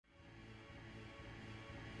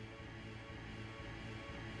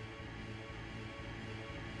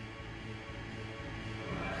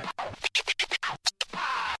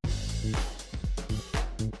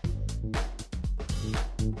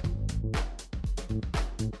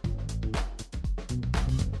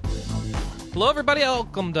Hello, everybody.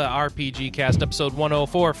 Welcome to RPGCast episode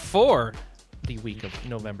 104 for the week of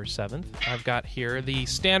November 7th. I've got here the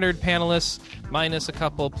standard panelists, minus a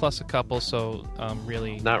couple, plus a couple, so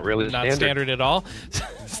really not standard at all.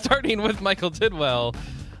 Starting with Michael Tidwell,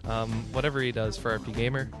 whatever he does for RP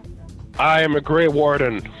Gamer. I am a Grey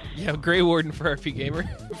Warden. Yeah, Grey Warden for RP Gamer.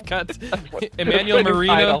 I've got Emmanuel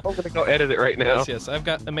Marino. I'm going to go edit it right now. Yes. I've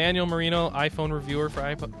got Emmanuel Marino, iPhone reviewer for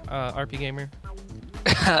RP Gamer.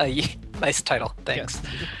 Nice title. Thanks.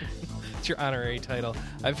 Yes. It's your honorary title.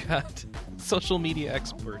 I've got social media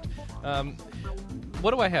expert.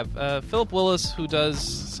 What do I have? Philip Willis, who does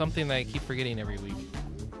something that I keep forgetting every week.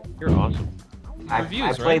 You're awesome.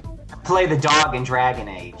 Reviews, I right? play the dog in Dragon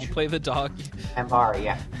Age. You play the dog. Mbar,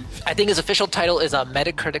 yeah. I think his official title is a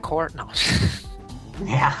Metacritic whore. No.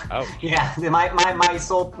 Yeah. Oh. Yeah.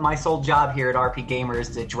 My sole job here at RP Gamer is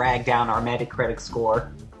to drag down our Metacritic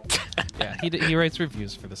score. Yeah, he writes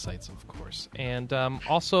reviews for the sites, of course. And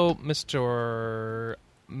also Mr.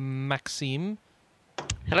 Maxime.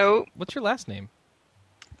 Hello. What's your last name?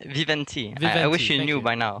 Viventi. Viventi, I wish you thank knew you.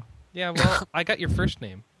 by now. Yeah, well, I got your first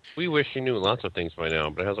name. We wish you knew lots of things by now,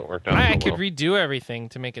 but it hasn't worked out I so could well. redo everything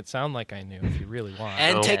to make it sound like I knew, if you really want.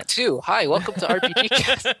 And No. take two. Hi, welcome to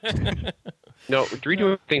RPGcast. No,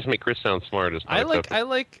 redoing things to make Chris sound smart is not I like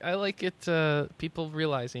acceptable. it. People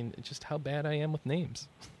realizing just how bad I am with names.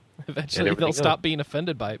 Eventually, everything they'll else. stop being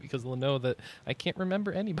offended by it because they'll know that I can't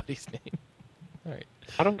remember anybody's name. All right,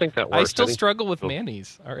 I don't think that works. I still think- struggle with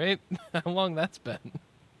Manny's. All right, how long that's been?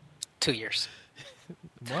 2 years.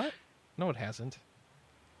 What? No, it hasn't.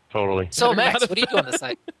 Totally. So, Better Max, not what do you do on the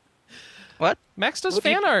site? What? Max does What do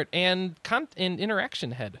you- fan art and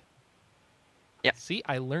interaction head. Yeah. See,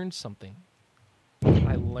 I learned something.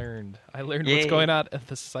 I learned what's Yay. going on at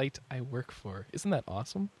the site I work for. Isn't that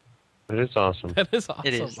awesome? It is awesome. That is awesome.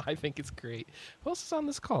 It is. I think it's great. Who else is on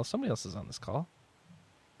this call? Somebody else is on this call.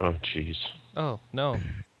 Oh, jeez. Oh, no.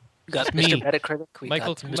 We got Me. Mr. Metacritic. We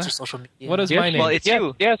Michael- got Mr. Social Media. What is Yes, my name? Well, it's yes,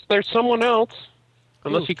 you. yes, there's someone else.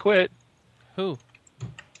 Unless Who? he quit. Who?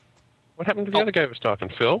 What happened to the other guy who was talking?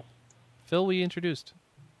 Phil? Phil, we introduced.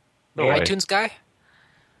 No way. iTunes guy?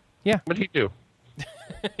 What did he do?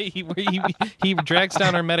 he drags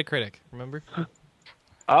down our Metacritic, remember?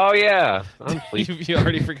 Oh, yeah. I'm you, sleeping. you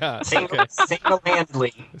already forgot. Okay.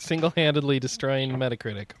 Single-handedly Single-handedly destroying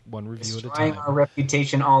Metacritic, one review at a destroying time. our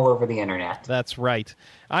reputation all over the internet. That's right.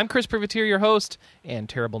 I'm Chris Privateer, your host, and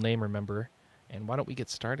terrible name rememberer. And why don't we get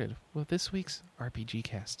started with this week's RPG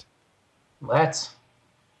Cast? Let's.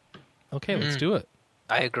 Okay, let's do it.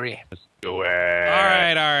 I agree. Go All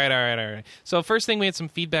right. So first thing, we had some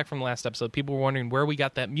feedback from the last episode. People were wondering where we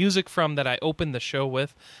got that music from that I opened the show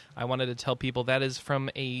with. I wanted to tell people that is from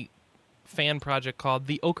a fan project called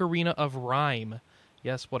The Ocarina of Rhyme.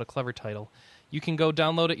 Yes, what a clever title. You can go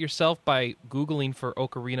download it yourself by Googling for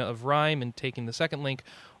Ocarina of Rhyme and taking the second link,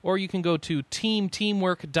 or you can go to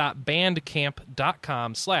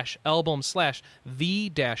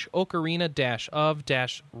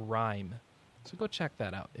teamteamwork.bandcamp.com/album/the-ocarina-of-rhyme. So go check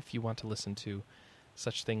that out if you want to listen to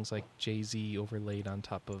such things like Jay-Z overlaid on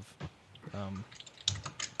top of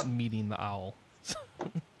Meeting the Owl.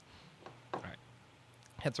 All right.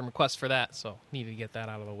 Had some requests for that, so needed to get that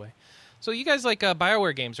out of the way. So you guys like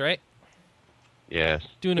BioWare games, right? Yes.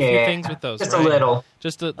 Doing a few Yeah, things with those, just right? a little.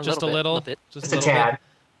 Just a little little? bit. Just a tad.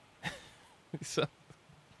 So,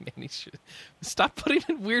 man, he should stop putting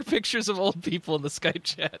in weird pictures of old people in the Skype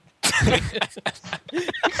chat.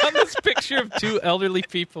 On this picture of two elderly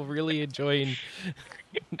people really enjoying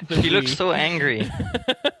the He looks Wii. so angry. I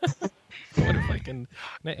wonder if I can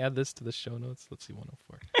I add this to the show notes? Let's see,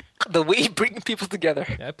 104. The way bringing people together.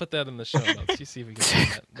 Yeah, I put that in the show notes. You see if we can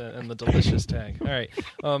find that and the delicious tag. All right.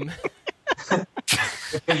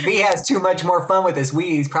 If V has too much more fun with his Wii,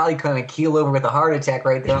 he's probably going to keel over with a heart attack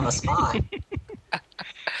right there on the spot.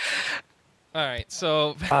 All right.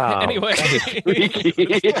 So Wow, anyway, that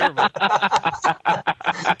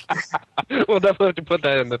We'll definitely have to put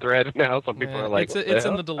that in the thread now. Some people yeah, are like, it's "What in hell?" the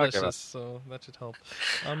Okay, delicious, so that should help.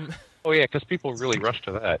 Oh, yeah, because people really rush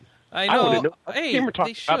to that. I wanna know. know what Hey, Gamer they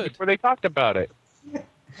talked about should. before they talked about it.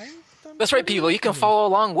 That's right, people. You can follow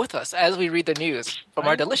along with us as we read the news from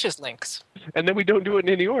our delicious links. And then we don't do it in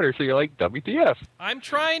any order, so you're like, WTF. I'm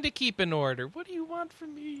trying to keep in order. What do you want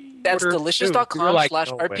from me? That's Order two. You're like, no way.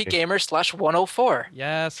 delicious.com/rpgamer/104.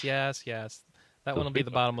 Yes. That one will be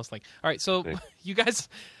the bottomless link. All right, so you guys,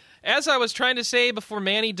 as I was trying to say before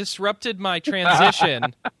Manny disrupted my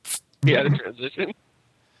transition, Yeah, the transition.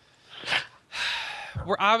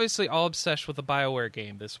 we're obviously all obsessed with the BioWare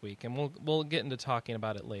game this week, and we'll get into talking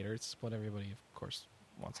about it later. It's what everybody, of course,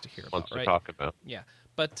 wants to hear about, Wants to right? talk about. Yeah.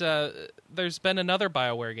 But there's been another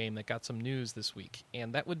BioWare game that got some news this week,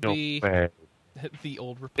 and that would No be way. the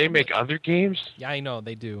Old Republic. They make other games? Yeah, I know,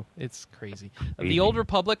 they do. It's crazy. The Old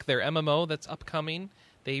Republic, their MMO that's upcoming,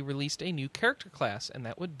 they released a new character class, and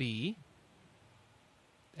that would be...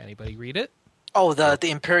 Anybody read it? Oh, the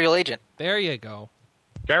Imperial Agent. There you go.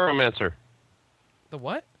 Gyromancer. The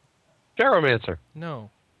what? Gyromancer. No.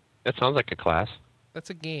 That sounds like a class. That's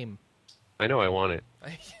a game. I know, I want it.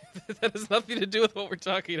 That has nothing to do with what we're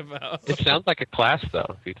talking about. It sounds like a class,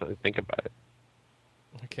 though, if you think about it.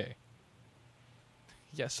 Okay.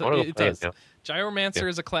 Yes, I wanna it play does. now. Gyromancer Yeah.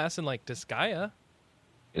 is a class in, like, Disgaea.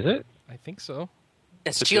 Is it? I think so.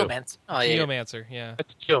 It's It's a Geomance. Oh, yeah. Geomancer, yeah.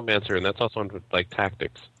 That's Geomancer, and that's also one with, like,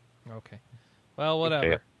 tactics. Okay. Well, whatever.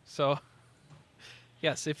 Yeah. So,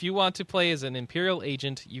 yes, if you want to play as an Imperial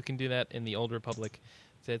agent, you can do that in the Old Republic.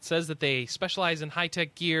 It says that they specialize in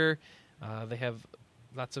high-tech gear. They have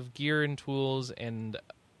lots of gear and tools and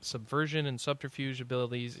subversion and subterfuge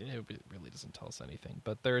abilities. It really doesn't tell us anything.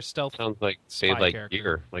 But they're a stealth... Sounds like they Spy like character.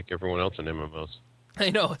 gear, like everyone else in MMOs. I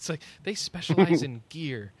know. It's like they specialize in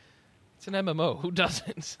gear. It's an MMO. Who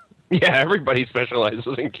doesn't? Yeah, everybody specializes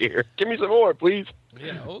in gear. Give me some more, please.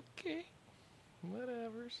 Yeah, okay.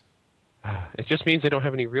 Whatevers. It just means they don't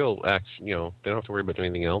have any real action. They don't have to worry about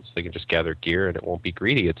anything else. They can just gather gear, and it won't be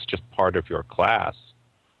greedy. It's just part of your class.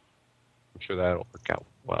 I'm sure that'll work out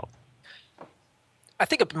well. I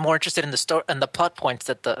think I'm more interested in the plot points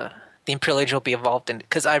that the Imperial Agent will be involved in,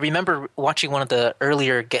 because I remember watching one of the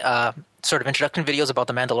earlier sort of introduction videos about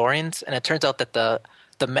the Mandalorians, and it turns out that the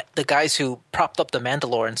guys who propped up the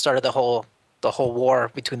Mandalore and started the whole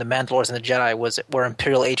war between the Mandalorians and the Jedi were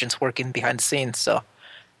Imperial agents working behind the scenes. So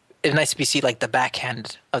it's nice to see like the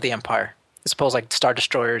backhand of the Empire, as opposed like Star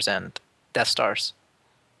Destroyers and Death Stars.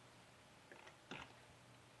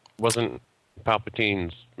 Wasn't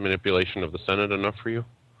Palpatine's manipulation of the Senate enough for you?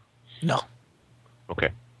 No. Okay.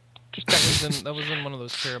 That was in one of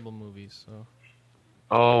those terrible movies. So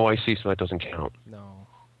Oh, I see. So that doesn't count. no.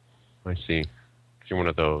 I see. 'Cause you're one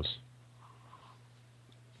of those.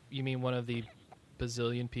 You mean one of the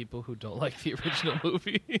bazillion people who don't like the original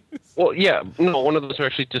movies? Well, yeah. No, one of those who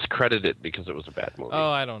actually discredited it because it was a bad movie. Oh,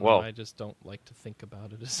 I don't know. Well, I just don't like to think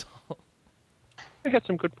about it as all. they had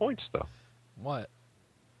some good points, though. What?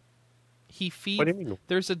 He feeds. What do you mean?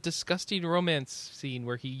 There's a disgusting romance scene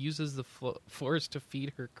where he uses the force to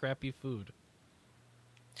feed her crappy food.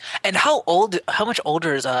 And how much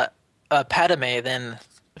older is Padme than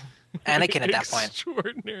Anakin at that point?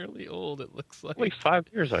 Extraordinarily old, it looks like. Only 5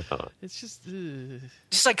 years, I thought. It's just...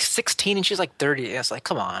 She's like 16 and she's like 30. It's like,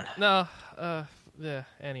 come on. No, yeah,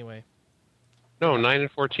 anyway. No, 9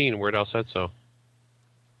 and 14. Weird Al said so.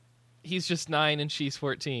 He's just 9 and she's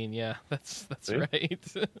 14. Yeah, that's See? right.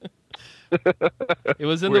 It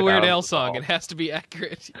was in the Weird Weird Al Al song. involved. It has to be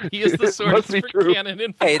accurate. He is the Must source be for true. canon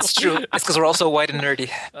info. Hey, it's true. It's because we're also white and nerdy.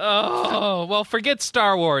 Oh, well, forget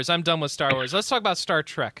Star Wars. I'm done with Star Wars. Let's talk about Star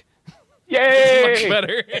Trek. Yay! Much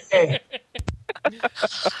better.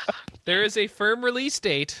 There is a firm release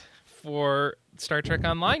date for Star Trek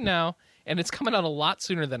Online now, and it's coming out a lot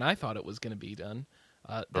sooner than I thought it was going to be done.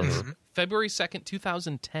 That's February 2nd,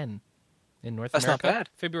 2010 in North That's not America. bad.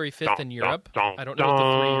 February 5th in Dun, Europe. dun, I don't know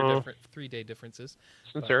what the dun. 3-day difference is.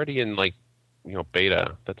 Since they're already in,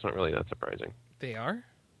 beta, that's not really that surprising. They are?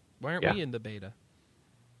 Why aren't Yeah. we in the beta?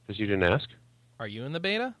 Because you didn't ask? Are you in the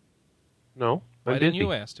beta? No, Why I'm didn't busy.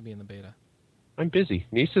 you ask to be in the beta? I'm busy.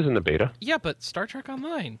 Niece is in the beta. Yeah, but Star Trek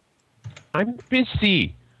Online. I'm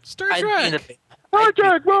busy. Star I'd be in Trek! the- Star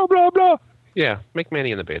Trek, blah, blah, blah. Yeah, make Manny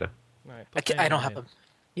in the beta. All right, put I Manny don't in have the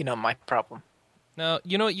beta. my problem. No,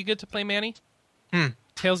 you know what you get to play, Manny?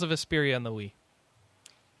 Tales of Vesperia on the Wii.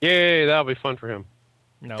 Yay, that'll be fun for him.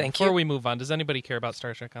 No, Thank before you. we move on, does anybody care about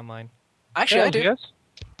Star Trek Online? Actually, I do. Yes.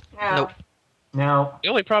 Nope. No. The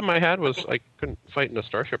only problem I had was I couldn't fight in a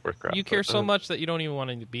starship with crap. You care but, so much that you don't even want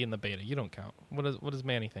to be in the beta. You don't count. What does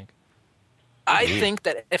Manny think? I think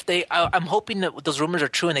that if I'm hoping that those rumors are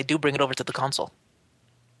true and they do bring it over to the console.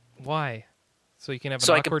 Why? So you can have an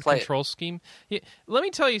So I can awkward play it. control scheme? Yeah, let me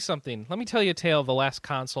tell you something. Let me tell you a tale of the last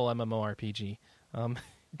console MMORPG.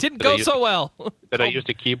 Didn't Did I go use- so well. That I used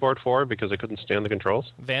a keyboard for because I couldn't stand the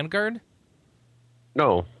controls? Vanguard?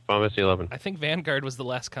 No, Final Fantasy 11. I think Vanguard was the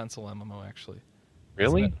last console MMO, actually.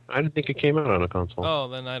 Really? Isn't I didn't think it came out on a console. Oh,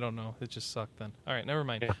 then I don't know. It just sucked then. All right, never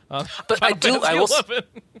mind. Yeah. But I Final will. Fantasy 11.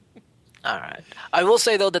 All right. I will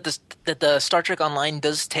say though that the Star Trek Online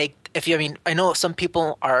does take. I know some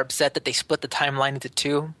people are upset that they split the timeline into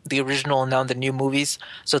two, the original and now the new movies.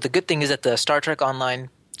 So the good thing is that the Star Trek Online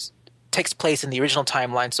takes place in the original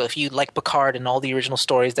timeline. So if you like Picard and all the original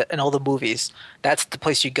stories and all the movies, that's the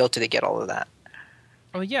place you go to get all of that.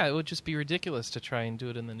 Oh yeah, it would just be ridiculous to try and do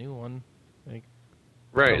it in the new one. Like,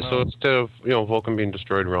 Right. don't So know. instead of Vulcan being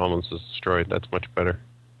destroyed, Romulus is destroyed. That's much better.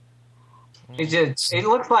 It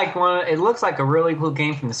looks like it looks like a really cool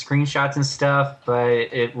game from the screenshots and stuff, but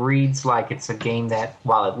it reads like it's a game that,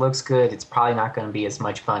 while it looks good, it's probably not going to be as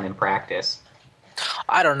much fun in practice.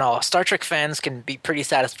 I don't know. Star Trek fans can be pretty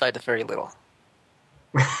satisfied with very little.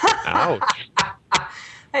 Ouch.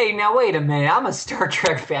 Hey, now wait a minute. I'm a Star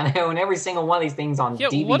Trek fan. I own every single one of these things on Yeah,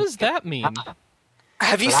 DVD. what does that mean?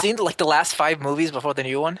 Have you But seen the last 5 movies before the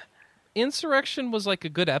new one? Insurrection was like a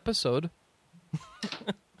good episode.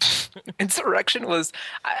 Insurrection was.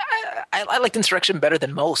 I liked Insurrection better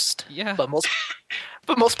than most. Yeah. but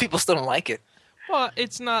most people still don't like it. Well,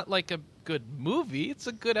 it's not like a good movie. It's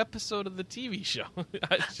a good episode of the TV show.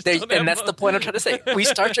 And that's the point I'm trying to say. We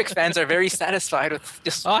Star Trek fans are very satisfied with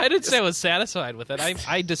just. Oh, I didn't say I was satisfied with it.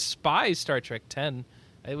 I despise Star Trek 10.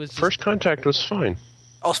 It was just, First Contact was fine.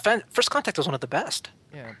 First Contact was one of the best.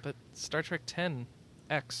 yeah, but Star Trek 10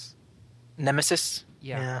 X. Nemesis.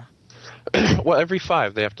 Yeah. Well, every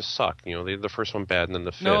 5 they have to suck. The first one bad, and then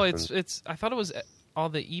the 5th. No, and it's. I thought it was all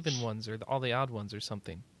the even ones or all the odd ones or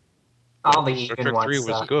something. all the Star even Trek ones. 3 was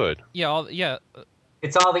suck. good. Yeah,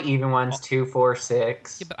 It's all the even ones. 2, 4,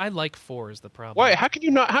 6. yeah, but I like 4 is the problem. Why? How can you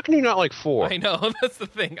not like 4? I know that's the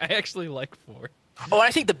thing. I actually like 4. Oh, I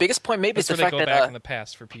think the biggest point maybe That's is where the they fact go back that in the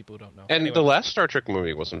past for people who don't know. And Anyway. the last Star Trek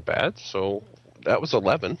movie wasn't bad, so that was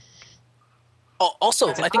 11. also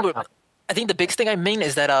That's I think the biggest thing I mean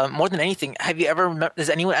is that more than anything, have you ever does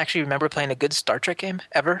anyone actually remember playing a good Star Trek game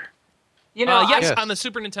ever? You know, Yes, Yes. on the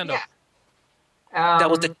Super Nintendo. yeah. That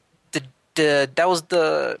was that was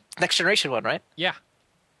the Next Generation one, right? Yeah.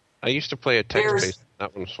 I used to play a text-based.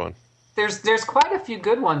 That one was fun. There's quite a few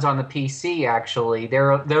good ones on the PC. Actually,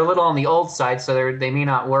 they're a little on the old side, so they may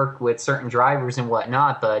not work with certain drivers and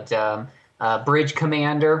whatnot. But Bridge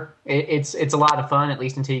Commander, it's a lot of fun, at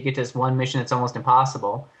least until you get to this one mission that's almost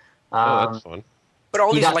impossible. Oh, that's fun. But all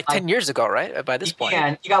You these got are like 10 years ago, right? By this point. Yeah,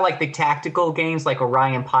 and you got like the tactical games like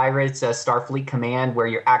Orion Pirates, Starfleet Command, where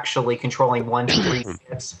you're actually controlling 1 to 3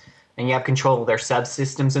 ships, and you have control of their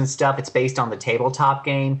subsystems and stuff. It's based on the tabletop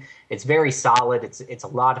game. It's very solid. It's a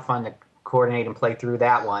lot of fun to coordinate and play through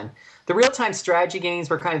that one. The real-time strategy games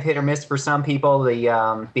were kind of hit or miss for some people. The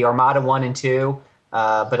Armada 1 and 2,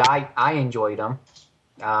 but I enjoyed them.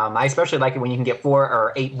 I especially like it when you can get 4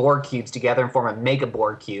 or 8 Borg cubes together and form a mega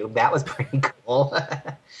Borg cube. That was pretty cool.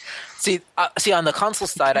 See, on the console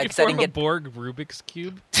side, I You didn't form a get. Borg Rubik's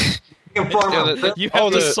cube. You can form Yeah, a- You have Oh,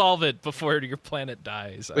 to the- solve it before your planet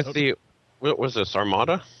dies. What was this,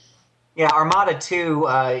 Armada? Yeah, Armada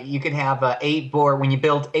 2, you could have 8 Borg. When you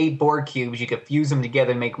build 8 Borg cubes, you could fuse them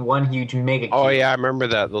together and make one huge mega cube. Oh, yeah, I remember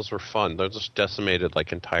that. Those were fun. Those just decimated,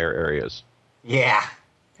 entire areas. Yeah.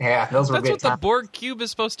 Yeah, those were That's good what the times. Borg cube is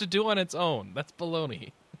supposed to do on its own. That's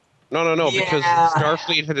baloney. No, because Yeah.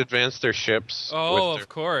 Starfleet had advanced their ships. Oh, with of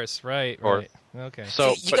course. Right. Or- Right. Okay.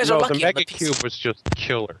 So, See, you but guys are no, lucky the on the Mega PC. Cube was just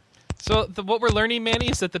killer. So what we're learning, Manny,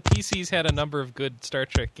 is that the PCs had a number of good Star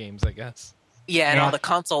Trek games, I guess. Yeah, and Yeah. on the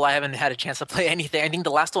console, I haven't had a chance to play anything. I think the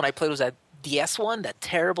last one I played was that DS one, that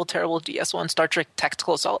terrible DS one, Star Trek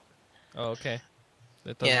Tactical Assault. Oh, okay.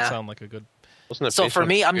 That doesn't Yeah. sound like a good. Wasn't it So based for on-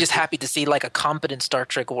 me, I'm just happy to see like a competent Star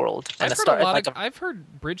Trek world. And I've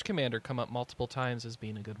heard Bridge Commander come up multiple times as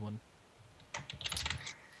being a good one.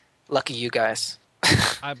 Lucky you guys.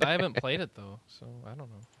 I haven't played it though, so I don't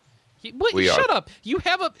know. We Shut are. up!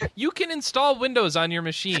 You can install Windows on your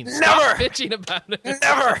machine. Never! Stop bitching about it.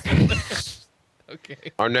 Never.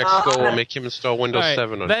 Okay. Our next goal will make him install Windows All right.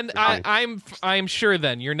 7 on Then his machine. I'm sure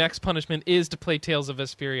then your next punishment is to play Tales of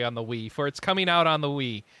Vesperia on the Wii, for it's coming out on the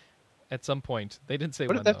Wii at some point. They didn't say What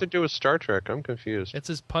when did that have though. to do with Star Trek? I'm confused. It's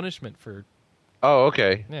his punishment for Oh,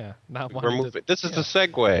 okay. not We're wanting moving. to. This is yeah. the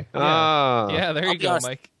segue. Ah, Yeah, there I'll you be go, honest,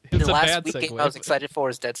 Mike. It's the a last bad week segue. game I was excited for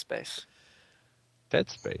is Dead Space. Dead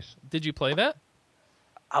Space. Did you play that?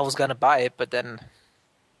 I was gonna buy it, but then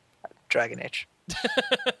Dragon Age.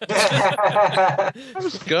 I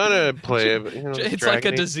was gonna play it, but It's like a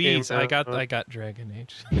Dragon Age disease. came I out. got Dragon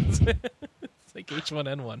Age. It's like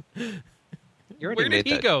H1N1. You already Where did made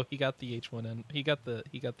he that. go? He got the H1N. He got the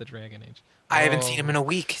Dragon Age. I haven't Oh, seen him in a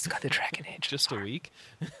week. He's got the Dragon Age. just a week.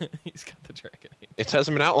 He's got the Dragon Age. It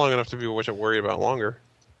hasn't been out long enough to be worried about longer.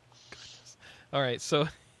 All right, so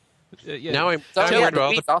yeah. Now I'm So, worried yeah, about the all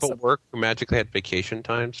the week's people awesome. at work who magically had vacation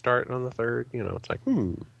time start on the 3rd. It's like,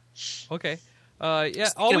 Okay. Yeah.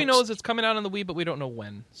 All we know is it's coming out on the Wii, but we don't know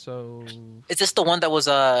when. So Is this the one that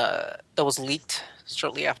was leaked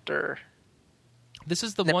shortly after? This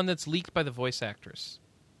is the one that's leaked by the voice actress.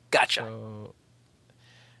 Gotcha. So,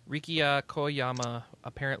 Rikiya Koyama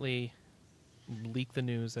apparently leaked the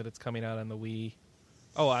news that it's coming out on the Wii.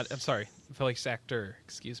 Oh, I'm sorry. Voice actor.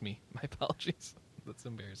 Excuse me. My apologies. That's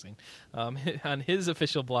embarrassing. On his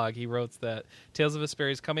official blog, he wrote that Tales of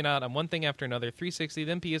Vesperia is coming out on one thing after another, 360,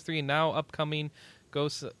 then PS3, and now upcoming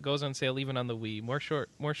goes on sale even on the Wii.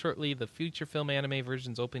 More shortly, the feature film anime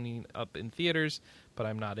version's opening up in theaters, but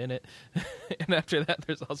I'm not in it. And after that,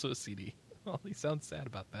 there's also a CD. Well, he sounds sad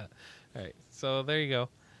about that. All right, so there you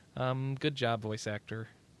go. Good job, voice actor.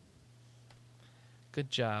 Good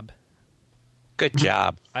job. Good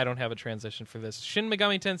job. I don't have a transition for this. Shin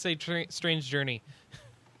Megami Tensei Strange Journey.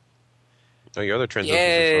 Oh, your other transitions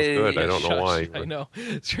are so good. I don't know Shush, why. I know.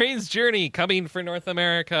 Strange Journey coming for North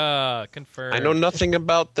America. Confirmed. I know nothing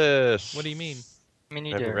about this. What do you mean? Me I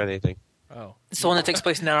haven't neither. read anything. Oh. It's the one that takes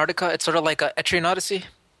place in Antarctica. It's sort of like a Etrian Odyssey,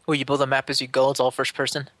 where you build a map as you go. It's all first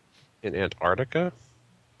person. In Antarctica?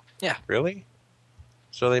 Yeah. Really?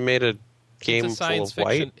 So they made a game It's a full science of fiction.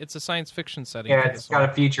 white? It's a science fiction setting. Yeah, for it's this got one.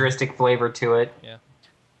 a futuristic flavor to it. Yeah.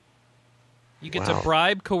 You get Wow. to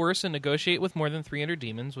bribe, coerce, and negotiate with more than 300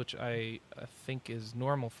 demons, which I think is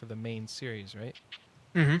normal for the main series, right?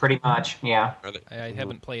 Pretty much, yeah. Are they- I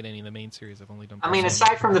haven't played any of the main series. I've only done. I mean, Persona.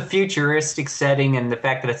 aside from the futuristic setting and the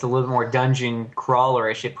fact that it's a little more dungeon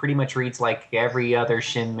crawlerish, it pretty much reads like every other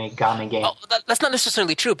Shin Megami game. Oh, that's not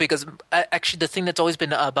necessarily true because actually the thing that's always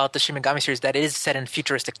been about the Shin Megami series that it is set in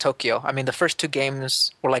futuristic Tokyo. I mean, the first two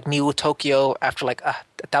games were like New Tokyo after like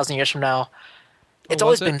 1,000 years from now. It's Oh,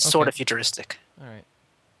 always was it? been sort Okay. of futuristic. All right.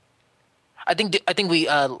 I think we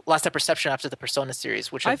lost that perception after the Persona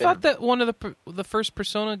series, which I had thought been, that one of the first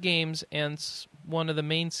Persona games and one of the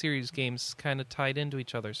main series games kind of tied into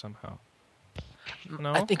each other somehow.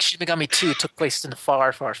 No. I think Shin Megami 2 took place in the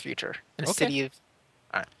far, far future in a Okay. city of.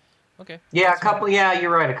 Okay. Yeah, a couple. Yeah, you're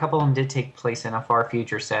right. A couple of them did take place in a far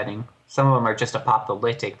future setting. Some of them are just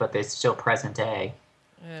apocalyptic, but they're still present day.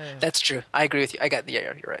 Eh. That's true. I agree with you.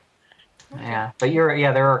 You're right. Yeah, but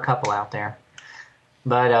there are a couple out there.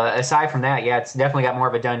 But aside from that, yeah, it's definitely got more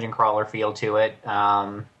of a dungeon crawler feel to it,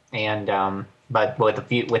 but with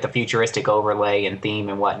a futuristic overlay and theme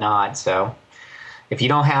and whatnot. So, if you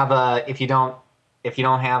don't have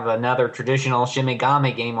another traditional Shin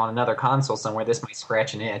Megami game on another console somewhere, this might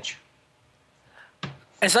scratch an itch.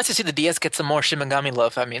 And it's nice to see the DS get some more Shin Megami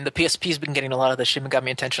love. I mean, the PSP's been getting a lot of the Shin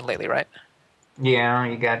Megami attention lately, right? Yeah,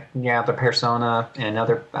 you got the Persona and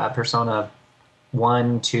another Persona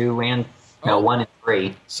 1, 2, and 1 and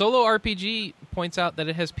 3. Solo RPG points out that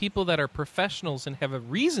it has people that are professionals and have a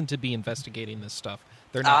reason to be investigating this stuff.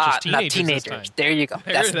 They're not just teenagers. Not teenagers. This time. There you go.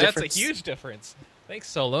 That's the That's a difference. huge difference. Thanks,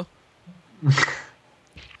 Solo.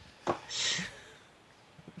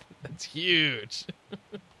 That's huge.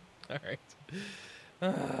 All right.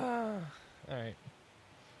 All right.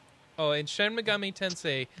 Oh, and Shin Megami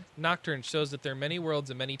Tensei Nocturne shows that there are many worlds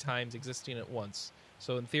and many times existing at once.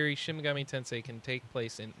 So in theory, Shin Megami Tensei can take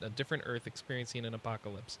place in a different Earth experiencing an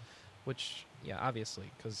apocalypse. Which, yeah, obviously,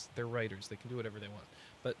 because they're writers. They can do whatever they want.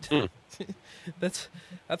 But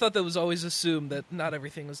I thought that was always assumed that not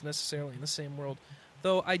everything was necessarily in the same world.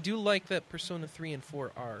 Though I do like that Persona 3 and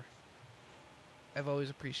 4 are. I've always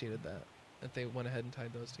appreciated that they went ahead and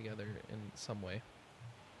tied those together in some way.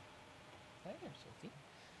 Hi there, Sophie.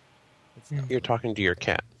 It's not You're talking to your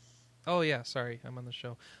cat. Oh yeah, sorry, I'm on the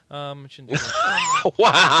show. Shouldn't do that.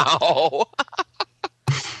 Wow!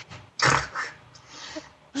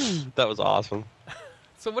 That was awesome.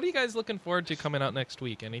 So what are you guys looking forward to coming out next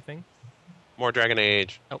week? Anything? More Dragon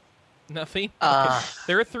Age. Nothing? Uh, Okay.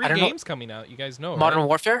 There are 3 I don't know. games coming out. You guys know, Modern right?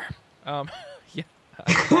 Warfare? Yeah.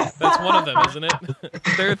 That's one of them, isn't it?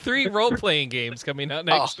 There are 3 role-playing games coming out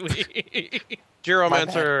next week.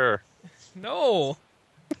 Geromancer. No.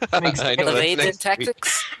 Makes I know, that's Evade and next week.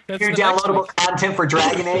 Tactics? That's Your the next downloadable week. content for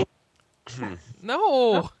Dragon Age.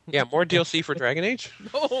 No. Yeah, more DLC for Dragon Age?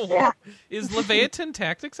 No. Yeah. Is Leviathan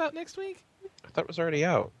Tactics out next week? I thought it was already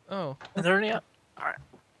out. Oh, Is there any? All right.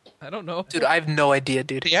 I don't know. Dude, I have no idea,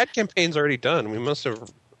 dude. The ad campaign's already done. We must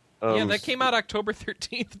have... Yeah, that came out October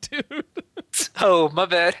 13th, dude. Oh, my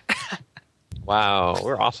bad. Wow,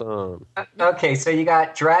 we're awesome. Okay, so you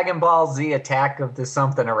got Dragon Ball Z Attack of the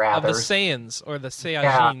something or Of the rather. Saiyans, or the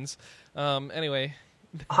Saiyajins. Anyway.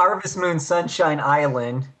 Harvest Moon Sunshine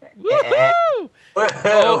Island. Woohoo! Whoa.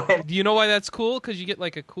 Oh, do you know why that's cool? Because you get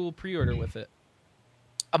like a cool pre-order with it.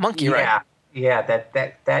 A monkey, right? Yeah,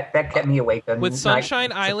 that kept me awake. at With night.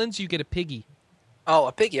 Sunshine Islands, you get a piggy. Oh,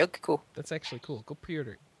 a piggy. Okay, cool. That's actually cool. Go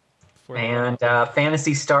pre-order it. before And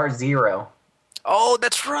Fantasy Star Zero. Oh,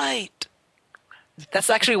 that's right. That's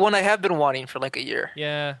actually one I have been wanting for like a year.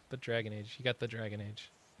 Yeah, but Dragon Age. You got the Dragon Age.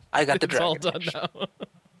 I got the It's all Dragon done Age.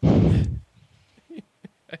 now.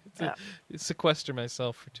 I had to Yeah. sequester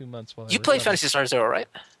myself for 2 months while I You played recovered. Phantasy Star Zero, right?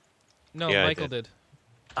 No, Yeah, I Michael did.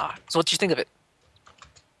 So what did you think of it?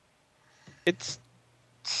 It's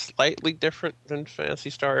slightly different than Phantasy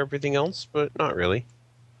Star everything else, but not really.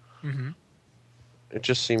 Mm-hmm. It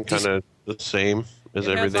just seemed kind of the same as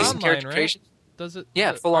It has everything. online, Character right? creation? Does it?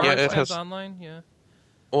 Yeah, full Orange on. Yeah, it has has- online. Yeah.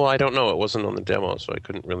 Well, I don't know. It wasn't on the demo, so I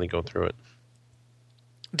couldn't really go through it.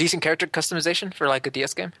 Decent character customization for like a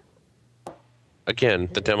DS game? Again,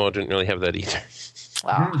 the demo didn't really have that either.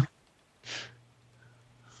 Wow.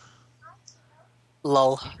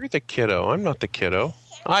 Lol. You're the kiddo. I'm not the kiddo.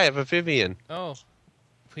 I have a Vivian. Oh,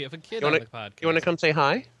 we have a kid You on wanna- the podcast. You want to come say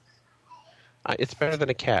hi? It's better than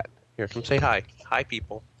a cat. Here, come say hi. Hi,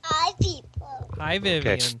 people. Hi, people. Hi,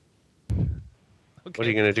 Vivian. Okay. What are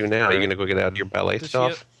you going to do now? Are you going to go get out of your ballet Does she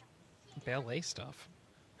stuff? Ballet stuff.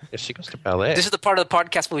 Yeah, she goes to ballet. This is the part of the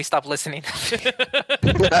podcast where we stop listening.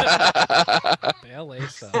 Ballet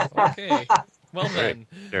stuff. Okay. Well then.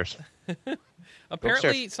 There's.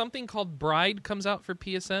 Apparently, something called Bride comes out for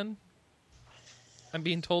PSN. I'm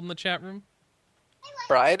being told in the chat room.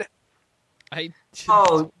 Bride? I.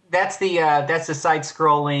 Oh, that's the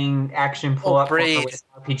side-scrolling action pull-up Braid. with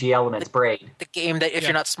RPG elements. Braid. The game that if Yeah.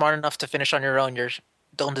 you're not smart enough to finish on your own, you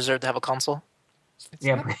don't deserve to have a console.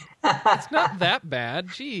 Yeah. It's not that bad.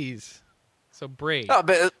 Jeez. So Braid. Oh,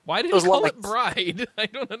 but Why did it he was a lot call it like- Bride? I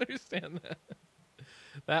don't understand that.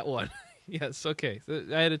 That one. Yes. Okay. So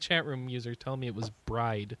I had a chat room user tell me it was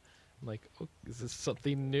Bride. I'm like, oh, is this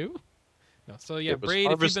something new? No. So yeah, It was Braid. If you've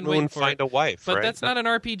Harvest been Moon waiting for Find it, a Wife, but right? that's not an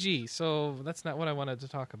RPG, so that's not what I wanted to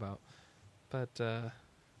talk about. But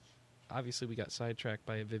obviously, we got sidetracked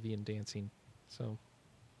by Vivian dancing. So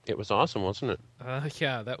It was awesome, wasn't it?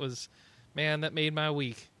 yeah, that was, man, that made my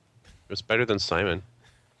week. It was better than Simon.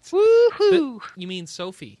 woohoo! You mean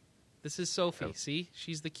Sophie? This is Sophie. Oh. See,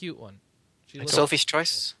 she's the cute one. She looks, Sophie's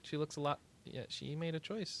choice. She looks a lot. Yeah, she made a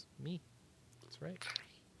choice. Me. That's right.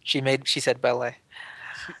 She said ballet.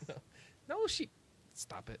 No, she.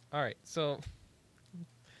 Stop it. All right, so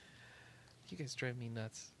you guys drive me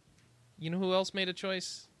nuts. You know who else made a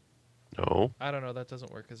choice? No. I don't know. That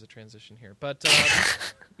doesn't work as a transition here. But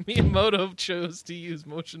Miyamoto chose to use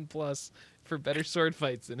Motion Plus for better sword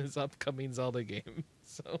fights in his upcoming Zelda game.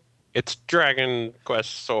 So It's Dragon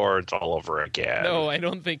Quest Swords all over again. no, I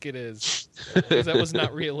don't think it is. 'Cause that was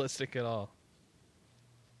not realistic at all.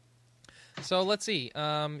 So let's see.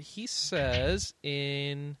 He says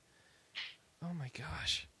in. Oh my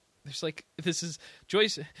gosh. There's like this is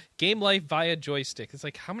Game Life via joystick. It's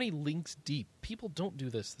like how many links deep? People don't do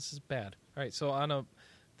this. This is bad. All right, so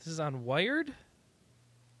this is on Wired.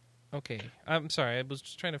 Okay, I'm sorry. I was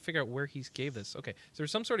just trying to figure out where he gave this. Okay, so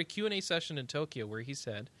there's some sort of Q&A session in Tokyo where he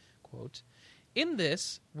said, "quote In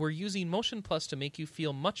this, we're using Motion Plus to make you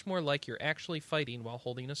feel much more like you're actually fighting while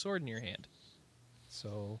holding a sword in your hand."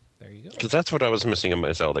 So there you go. Because that's what I was missing in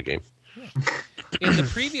my Zelda game. In the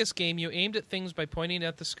previous game, you aimed at things by pointing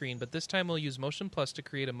at the screen, but this time we'll use Motion Plus to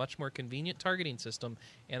create a much more convenient targeting system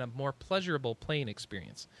and a more pleasurable playing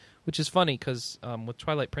experience. Which is funny, because with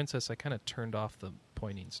Twilight Princess, I kind of turned off the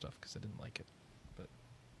pointing stuff because I didn't like it. But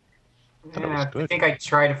thought it was Yeah, good. I think I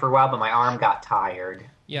tried it for a while, but my arm got tired.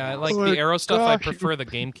 yeah, I like Oh the my arrow stuff. I gosh. prefer the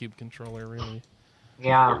GameCube controller, really.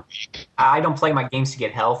 Yeah, I don't play my games to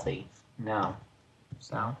get healthy. No.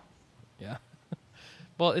 So. Yeah.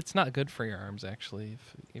 Well, it's not good for your arms, actually,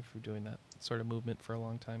 if you're doing that sort of movement for a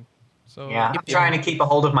long time. So Yeah, I'm trying to keep a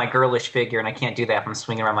hold of my girlish figure, and I can't do that if I'm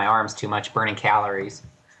swinging around my arms too much, burning calories.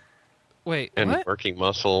 Wait, And what? working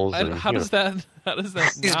muscles. And, How does that? How does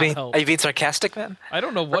that He's not being, help? are you being sarcastic, man? I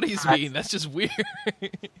don't know what he's being. That's just weird.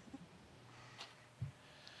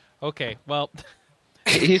 Okay, well,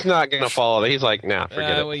 He's not going to follow that. He's like, nah,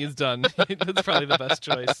 forget it. well, he's done. That's probably the best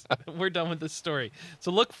choice. We're done with this story.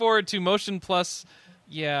 So look forward to Motion Plus.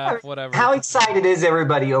 Yeah, whatever. How excited is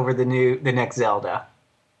everybody over the next Zelda?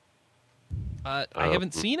 I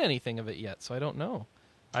haven't seen anything of it yet, so I don't know.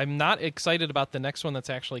 I'm not excited about the next one that's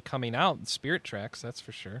actually coming out, Spirit Tracks, that's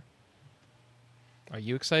for sure. Are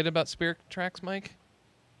you excited about Spirit Tracks, Mike?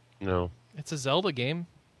 No. It's a Zelda game.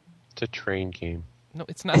 It's a train game. No,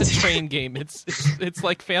 it's not a train game. It's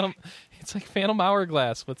like Phantom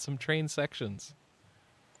Hourglass with some train sections.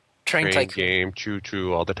 Train Train Tycoon. game,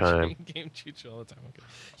 choo-choo all the time. Train game choo-choo all the time. Okay.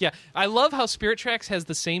 Yeah, I love how Spirit Tracks has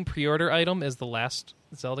the same pre-order item as the last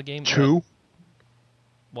Zelda game. Two?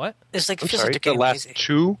 What? It's like I'm feels sorry, like the they're last getting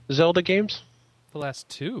two Zelda games? The last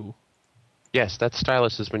two? Yes, that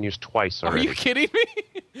stylus has been used twice Are already. you kidding me?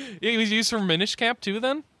 It was used for Minish Cap too,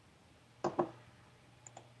 then?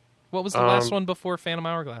 What was the last one before Phantom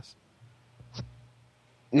Hourglass?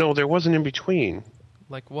 No, there wasn't in between.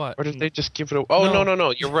 Like what? Or did they just give it away? Oh, No.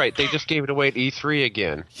 no. You're right. They just gave it away at E3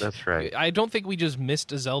 again. That's right. I don't think we just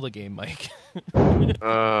missed a Zelda game, Mike.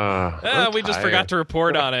 I'm We just tired. forgot to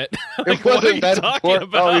report on it. It what are wasn't you that talking important,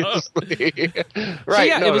 about? obviously. Right. So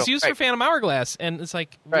yeah, no, it was no, used right, for Phantom Hourglass, and it's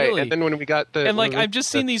like, Right, really? and then when we got the... And like, when we- I've just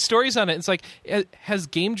seen these stories on it. It's like, has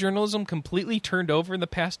game journalism completely turned over in the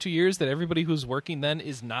past 2 years that everybody who's working then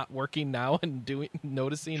is not working now and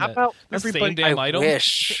noticing How that about the same everybody- damn I item?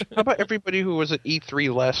 wish. How about everybody who was at E3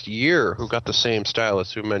 last year who got the same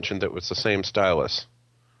stylus, who mentioned it was the same stylus?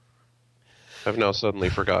 I've now suddenly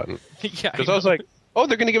forgotten. Yeah, Because I was like, oh,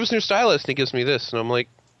 they're going to give us new stylus, and he gives me this. And I'm like,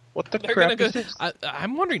 what the they're crap gonna is go. this?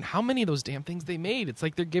 I'm wondering how many of those damn things they made. It's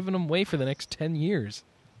like they're giving them away for the next 10 years.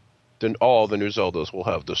 Then all the new Zeldas will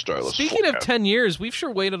have the stylus. Speaking of forever. 10 years, we've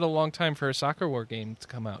sure waited a long time for a Soccer War game to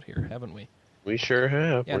come out here, haven't we? We sure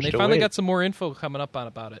have. Yeah, We're and they still finally waiting. got some more info coming up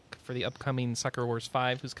about it for the upcoming Soccer Wars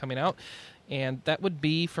 5 who's coming out. And that would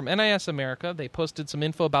be from NIS America. They posted some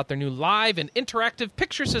info about their new live and interactive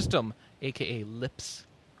picture system, a.k.a. LIPS.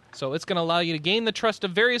 So it's going to allow you to gain the trust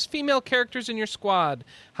of various female characters in your squad.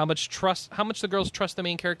 How much the girls trust the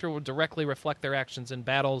main character will directly reflect their actions in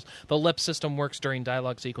battles. The LIPS system works during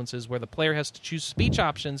dialogue sequences where the player has to choose speech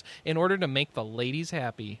options in order to make the ladies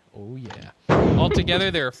happy. Oh, yeah.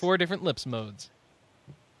 Altogether, there are 4 different LIPS modes.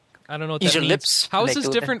 I don't know what Use that your means. lips How to is make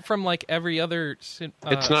this the- different from like every other? It's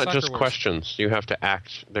not Soccer just Wars? questions. You have to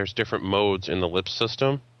act. There's different modes in the LIPS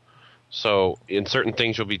system. So in certain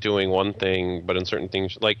things you'll be doing one thing, but in certain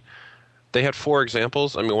things, like they had 4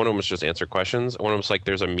 examples. I mean, one of them was just answer questions. One of them was like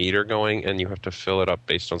there's a meter going, and you have to fill it up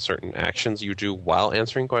based on certain actions you do while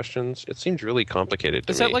answering questions. It seems really complicated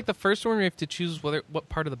to Is me. that like the first one where you have to choose what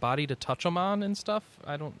part of the body to touch them on and stuff?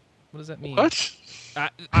 I don't. What does that mean? What?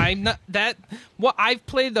 I'm not that. Well, I've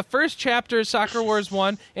played the first chapter of Soccer Wars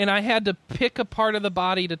 1, and I had to pick a part of the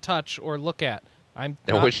body to touch or look at. I'm.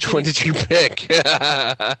 And not which kidding. one did you pick?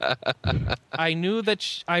 I knew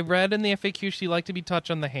that I read in the FAQ she liked to be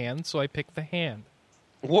touched on the hand, so I picked the hand.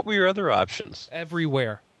 What were your other options?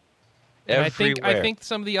 Everywhere. And Everywhere. I think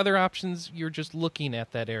some of the other options you're just looking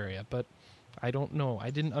at that area, but I don't know.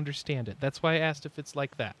 I didn't understand it. That's why I asked if it's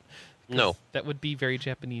like that. 'Cause No. that would be very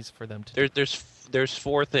Japanese for them to do. There's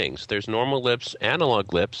 4 things. There's normal lips,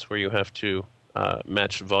 analog lips, where you have to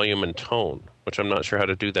match volume and tone, which I'm not sure how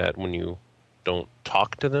to do that when you don't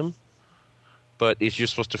talk to them. But you're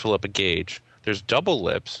supposed to fill up a gauge. There's double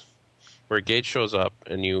lips, where a gauge shows up,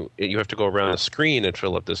 and you have to go around the screen and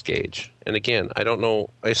fill up this gauge. And again, I don't know.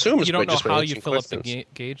 I assume it's You don't know just by how you answering fill up questions. the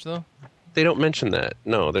gauge, though. They don't mention that.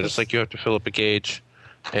 No, they're just like you have to fill up a gauge,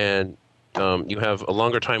 and you have a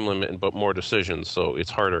longer time limit but more decisions, so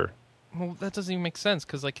it's harder. Well, that doesn't even make sense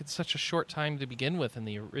because like it's such a short time to begin with in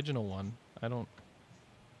the original one. I don't.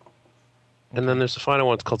 And then there's the final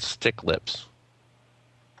one. It's called stick lips.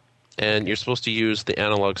 And you're supposed to use the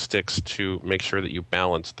analog sticks to make sure that you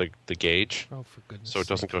balance the gauge Oh, for goodness! so it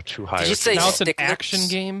doesn't go too high. Did or you too say low. Now it's an stick lips? action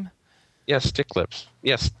game. Yeah, stick lips.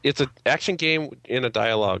 Yes, it's an action game in a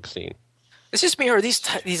dialogue scene. It's just me, or are these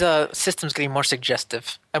systems getting more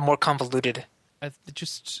suggestive and more convoluted? How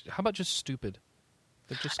about just stupid?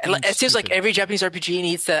 They're just And getting it seems like stupid. every Japanese RPG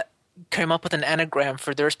needs to come up with an anagram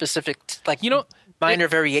for their specific, minor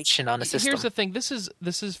variation on the system. Here's the thing. This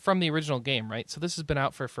is from the original game, right? So this has been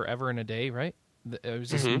out for forever and a day, right? Or is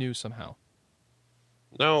this new somehow?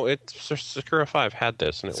 No, Sakura 5 had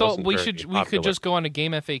this, and it So wasn't we very could popular. just go on to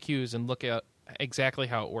game FAQs and look at exactly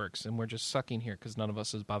how it works, and we're just sucking here because none of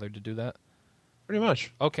us has bothered to do that. Pretty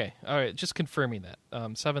much. Okay, all right, just confirming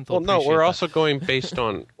that. Seventh. Well, no, we're also going based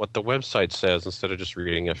on what the website says instead of just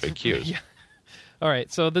reading FAQs. Yeah. All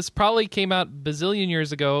right, so this probably came out bazillion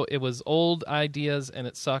years ago. It was old ideas, and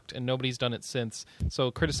it sucked, and nobody's done it since.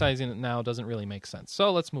 So criticizing it now doesn't really make sense.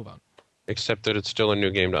 So let's move on. Except that it's still a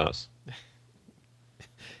new game to us.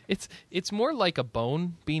 It's more like a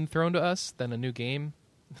bone being thrown to us than a new game.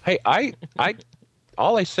 Hey, I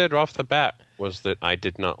all I said off the bat was that I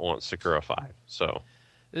did not want Sakura 5. So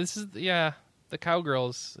This is the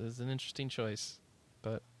Cowgirls is an interesting choice,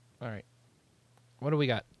 but all right. What do we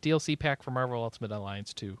got? DLC pack for Marvel Ultimate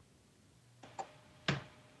Alliance 2.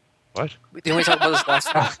 what? Didn't we talk about this last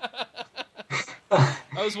time?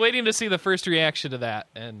 I was waiting to see the first reaction to that,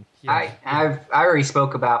 and yeah. I already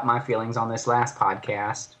spoke about my feelings on this last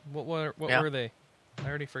podcast. What Yeah. were they? I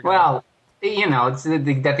already forgot. Well, it's that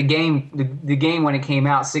the game when it came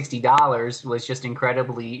out, $60 was just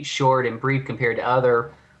incredibly short and brief compared to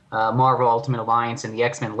other Marvel Ultimate Alliance and the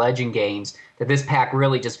X-Men Legend games, that this pack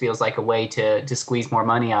really just feels like a way to squeeze more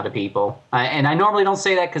money out of people. And I normally don't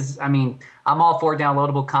say that because, I mean, I'm all for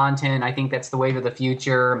downloadable content. I think that's the wave of the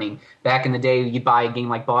future. I mean, back in the day, you'd buy a game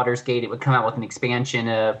like Baldur's Gate, it would come out with an expansion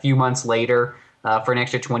a few months later for an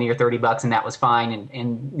extra $20 or $30, and that was fine.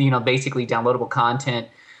 And basically downloadable content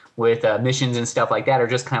with missions and stuff like that are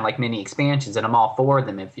just kind of like mini expansions, and I'm all for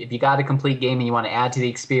them. If you got a complete game and you want to add to the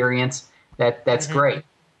experience, that's great.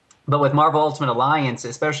 But with Marvel Ultimate Alliance,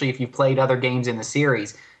 especially if you've played other games in the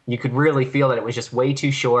series, you could really feel that it was just way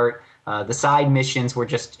too short. The side missions were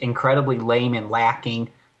just incredibly lame and lacking,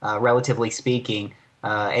 relatively speaking.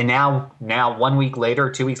 And now 1 week later,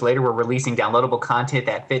 2 weeks later, we're releasing downloadable content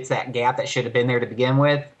that fits that gap that should have been there to begin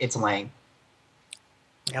with. It's lame.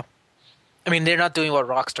 Yep. I mean, they're not doing what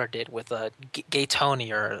Rockstar did with Gay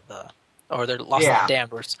Tony or their Lost and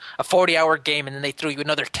Damned, where it's a 40-hour game and then they threw you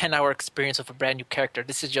another 10-hour experience of a brand new character.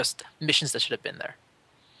 This is just missions that should have been there.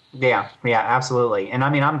 Yeah, absolutely. And I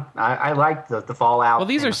mean, I like the Fallout. Well,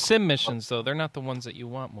 these are sim missions, though. They're not the ones that you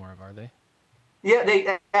want more of, are they? Yeah,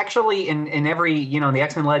 they actually in every the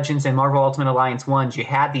X-Men Legends and Marvel Ultimate Alliance ones, you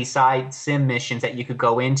had these side sim missions that you could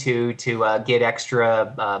go into to get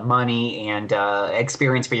extra money and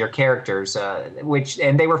experience for your characters,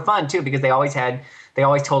 and they were fun too because they always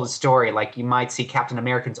told a story. Like you might see Captain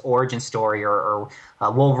America's origin story, or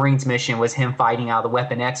Wolverine's mission was him fighting out of the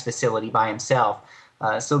Weapon X facility by himself.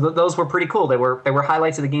 So those were pretty cool. They were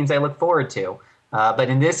highlights of the games I look forward to. But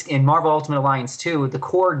in Marvel Ultimate Alliance 2, the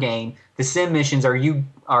core game, the sim missions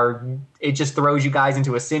it just throws you guys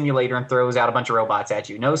into a simulator and throws out a bunch of robots at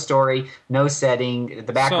you. No story, no setting.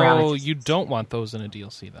 The background. So you don't want those in a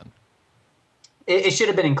DLC then? It should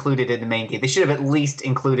have been included in the main game. They should have at least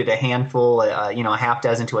included a handful, a half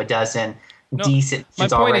dozen to a dozen decent missions. My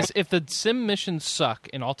point already. is, if the sim missions suck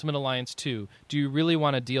in Ultimate Alliance 2, do you really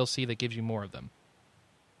want a DLC that gives you more of them?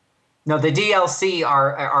 No, the DLC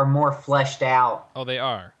are more fleshed out. Oh, they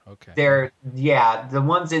are? Okay. The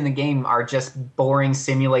ones in the game are just boring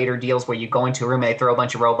simulator deals where you go into a room and they throw a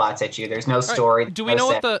bunch of robots at you. There's no story. Right. Do we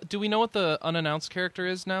know what the unannounced character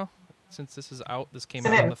is now? Since this is out, this came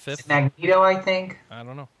out on the 5th. It's Magneto, I think. I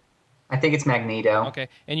don't know. I think it's Magneto. Okay,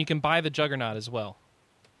 and you can buy the Juggernaut as well.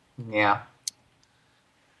 Yeah.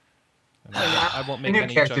 I won't make the new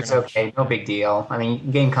any character's Juggernaut. okay, no big deal. I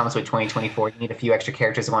mean, game comes with 2024. You need a few extra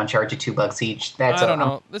characters who want to charge you $2 each. I don't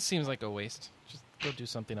know. This seems like a waste. Just go do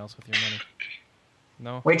something else with your money.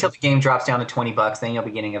 No. Wait till the game drops down to $20, then you'll be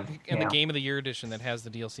getting a the Game of the Year edition that has the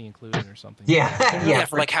DLC included or something. Yeah,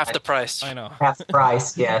 for like half the price. I know. Half the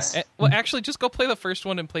price. Yes. Well, actually, just go play the first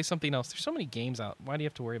one and play something else. There's so many games out. Why do you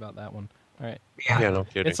have to worry about that one? All right. Yeah, no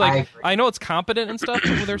kidding. It's like I know it's competent and stuff,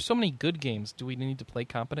 but there's so many good games. Do we need to play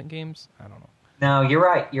competent games? I don't know. No, you're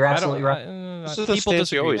right. You're absolutely right. This is the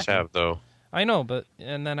stance you always have, though. I know,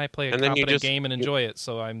 and then I play a competent game and enjoy it,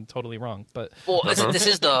 so I'm totally wrong. But this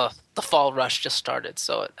is the fall rush just started,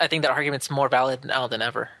 so I think that argument's more valid now than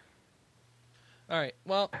ever. All right.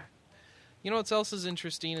 Well, you know what else is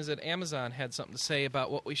interesting is that Amazon had something to say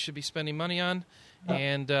about what we should be spending money on,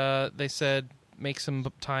 and they said make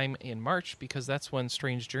some time in March because that's when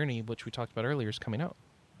Strange Journey, which we talked about earlier, is coming out.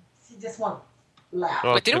 See this one. Well,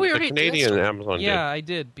 But didn't we already the Canadian do this? Amazon did. Yeah, I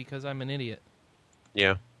did because I'm an idiot.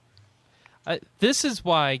 Yeah. This is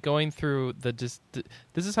why going through this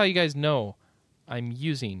is how you guys know I'm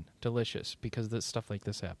using Delicious because stuff like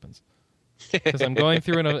this happens. Because I'm going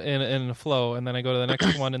through in a flow, and then I go to the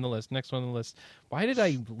next one in the list, next one in the list. Why did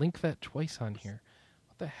I link that twice on here?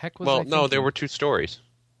 What the heck was I thinking? Well, no, there were two stories.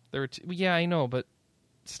 There were two, yeah, I know, but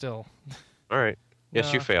still. All right.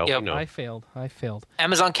 Yes, you failed. Yep. No. I failed.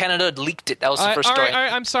 Amazon Canada leaked it. That was the first story. All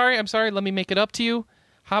right, I'm sorry. Let me make it up to you.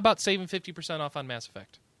 How about saving 50% off on Mass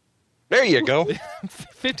Effect? There you go.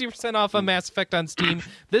 50% off on Mass Effect on Steam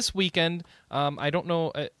this weekend. I don't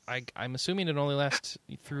know. I'm assuming it only lasts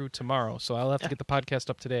through tomorrow, so I'll have to get the podcast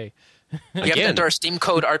up today. You have to enter our Steam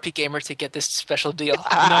code RPGamer to get this special deal.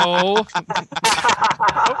 No.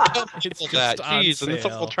 It's that. Jeez, and then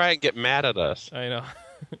someone will try and get mad at us. I know.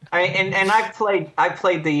 I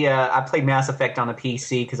played Mass Effect on the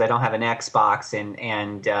PC because I don't have an Xbox,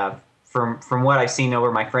 and from what I've seen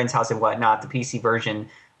over my friend's house and whatnot, the PC version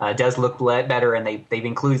does look better, and they've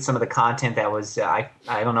included some of the content that was I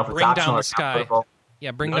don't know if it's Bring optional Down or the Sky. downloadable.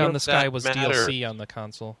 Yeah, Bring None Down of the Sky that was matters. DLC on the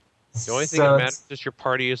console. The only thing So that it's- matters is your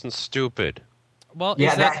party isn't stupid. Well,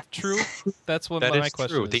 Yeah, is that that- true? That's what That my is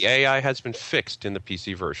question true. is. The AI has been fixed in the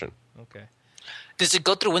PC version. Okay. Does it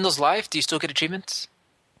go through Windows Live? Do you still get achievements?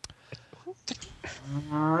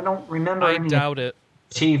 I don't remember I any doubt it.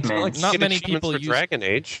 achievements. Not Get many achievements people for use- Dragon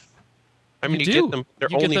Age. I mean, you do. get them. They're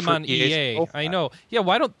you only get them for on EA. mobile I app. know. Yeah,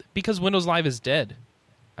 why don't... Because Windows Live is dead,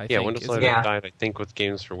 I Yeah, think. Windows isn't Live it? Yeah. died, I think, with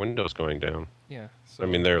games for Windows going down. Yeah. So, I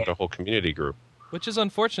mean, they're the whole community group. which is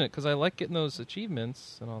unfortunate, because I like getting those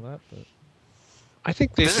achievements and all that, but... I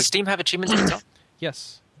think they Doesn't should, Steam have achievements of its own?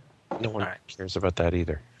 Yes. no one Alright. cares about that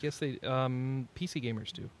either. Yes, they... PC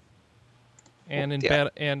gamers do. And in yeah.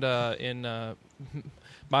 in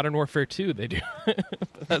Modern Warfare 2, they do.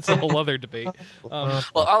 That's a whole other debate. Well,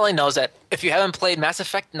 all I know is that if you haven't played Mass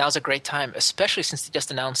Effect, now's a great time, especially since they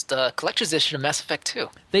just announced the collector's edition of Mass Effect 2.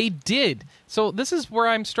 They did. So this is where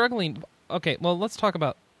I'm struggling. Okay, well, let's talk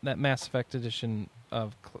about that Mass Effect edition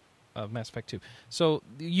of Mass Effect 2. So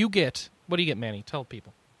you get... What do you get, Manny? Tell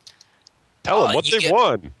people. Tell them what you they get-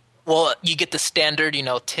 won. Well, you get the standard,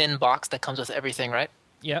 tin box that comes with everything, right?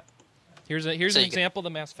 Yeah. Here's So an you get- example of the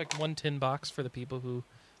Mass Effect 1 tin box for the people who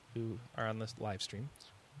are on this live stream.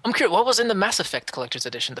 I'm curious, what was in the Mass Effect collector's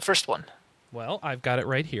edition, the first one? Well, I've got it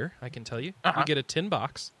right here. I can tell you. Uh-huh. You get a tin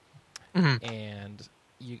box, and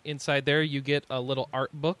inside there you get a little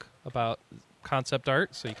art book about concept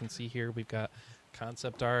art. So you can see here we've got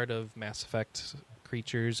concept art of Mass Effect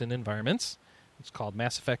creatures and environments. It's called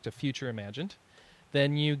Mass Effect: A Future Imagined.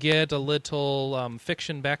 Then you get a little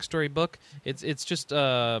fiction backstory book. It's just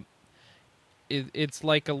it's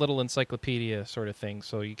like a little encyclopedia sort of thing.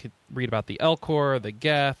 So you could read about the Elcor, the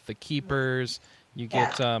Geth, the Keepers. You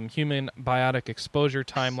get human biotic exposure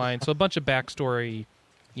timeline. So a bunch of backstory,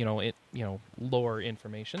 lore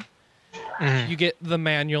information. You get the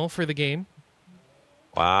manual for the game.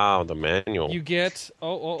 Wow, the manual. You get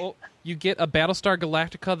you get a Battlestar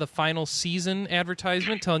Galactica the final season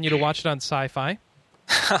advertisement telling you to watch it on Sci-Fi.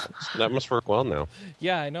 That must work well now.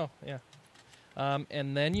 Yeah, I know. Yeah,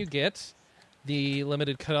 and then you get the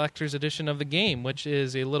limited collector's edition of the game, which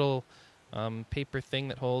is a little paper thing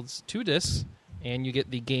that holds 2 discs, and you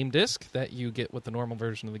get the game disc that you get with the normal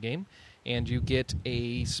version of the game, and you get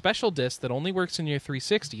a special disc that only works in your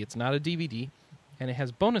 360. It's not a DVD, and it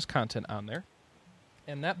has bonus content on there.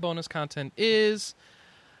 And that bonus content is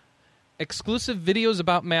exclusive videos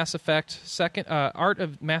about Mass Effect, art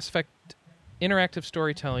of Mass Effect, interactive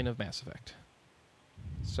storytelling of Mass Effect.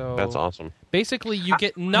 So That's awesome. basically, you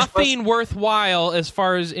get nothing worthwhile as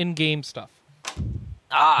far as in-game stuff.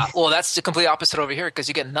 Well, that's the complete opposite over here because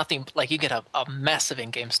you get nothing. Like you get a mess of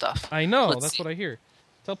in-game stuff. I know. Let's That's see. what I hear.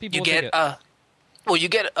 Tell people You what they get get.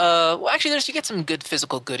 you get some good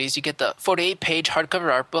physical goodies. You get the 48-page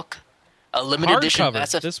hardcover art book, a limited edition Hardcover. Mass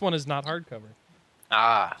Effect. This one is not hardcover.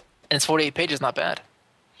 And it's 48 pages, not bad.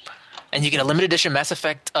 And you get a limited edition Mass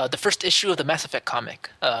Effect, the first issue of the Mass Effect comic,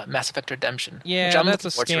 Mass Effect Redemption. which Yeah, I'm that's a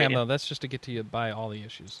looking forward to scam, reading. though. That's just to get to you buy all the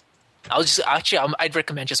issues. I'd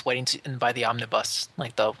recommend just waiting and buy the omnibus,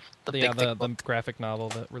 like the big thick the book. graphic novel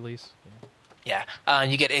that release. Yeah,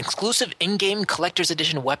 you get exclusive in-game collector's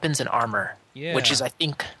edition weapons and armor, Yeah. which is, I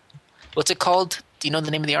think, what's it called? Do you know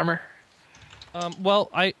the name of the armor? Well,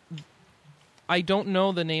 I don't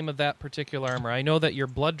know the name of that particular armor. I know that your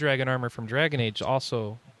Blood Dragon armor from Dragon Age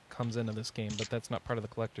also comes into this game, but that's not part of the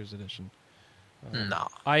collector's edition. No.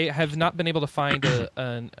 I have not been able to find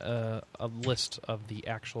a list of the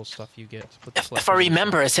actual stuff you get. With the If I collector's edition.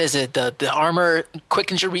 remember, it says that the armor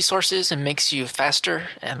quickens your resources and makes you faster,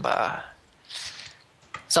 and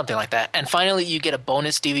something like that. And finally, you get a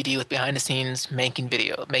bonus DVD with behind-the-scenes making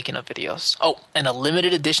of videos. Oh, and a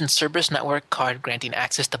limited edition Cerberus Network card granting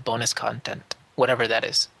access to bonus content, whatever that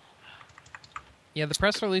is. Yeah, the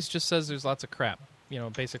press release just says there's lots of crap.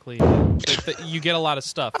 Basically, you get a lot of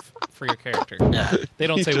stuff for your character. They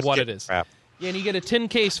don't say Just what get it is. crap. Yeah, and you get a tin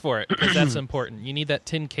case for it, because that's important. You need that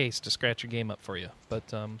tin case to scratch your game up for you.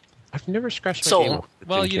 But, I've never scratched my So- game. With the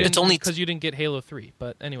well, tin you case. didn't, only- because you didn't get Halo 3.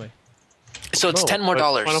 But anyway, So it's No, $10 more.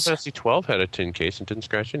 but Final Fantasy 12 had a tin case and didn't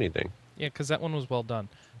scratch anything. yeah, because that one was well done.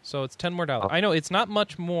 So it's $10 more. I know it's not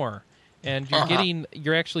much more, and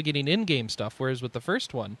you're actually getting in-game stuff. Whereas with the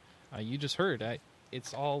first one, you just heard,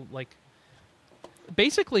 it's all like.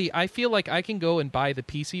 Basically, I feel like I can go and buy the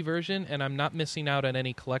PC version, and I'm not missing out on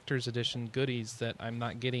any collector's edition goodies that I'm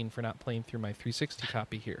not getting for not playing through my 360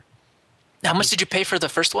 copy here. How much did you pay for the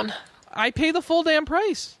first one? I pay the full damn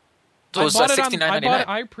price. So it was $69.99.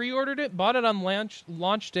 I pre-ordered it, bought it on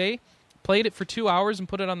launch day, played it for 2 hours, and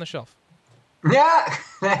put it on the shelf. Yeah.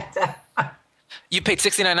 You paid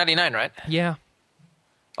 $69.99, right? Yeah.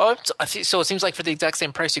 Oh, so it seems like for the exact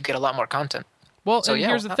same price, you get a lot more content. Well, So, and yeah,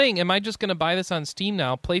 here's why the not? thing. Am I just going to buy this on Steam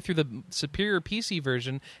now, play through the superior PC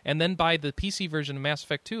version, and then buy the PC version of Mass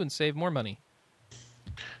Effect 2 and save more money?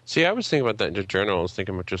 See, I was thinking about that in general. I was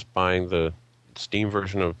thinking about just buying the Steam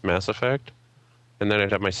version of Mass Effect And then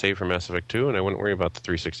I'd have my save for Mass Effect 2, and I wouldn't worry about the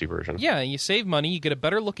 360 version. Yeah, you save money, you get a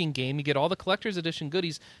better looking game, you get all the collector's edition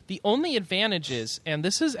goodies. The only advantage is, and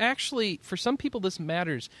this is actually, for some people this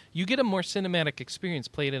matters, you get a more cinematic experience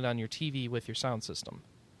playing it on your TV with your sound system.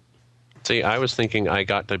 See, I was thinking I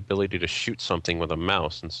got the ability to shoot something with a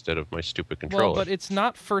mouse instead of my stupid controller. Well, but it's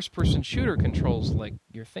not first-person shooter controls like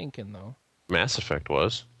you're thinking, though. Mass Effect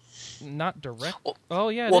was. Not direct. Well, Oh,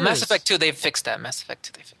 yeah, it Well, is. Mass Effect 2, they've fixed that. Mass Effect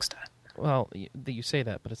 2, they fixed that. Well, you say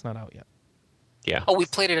that, but it's not out yet. Yeah. Oh, we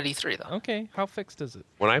played it at E3, though. Okay, how fixed is it?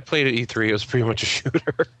 When I played at E3, it was pretty much a shooter,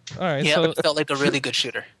 All right, Yeah, so but it felt like a really good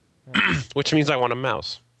shooter. which means I want a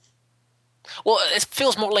mouse. Well, it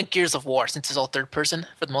feels more like Gears of War, since it's all third person,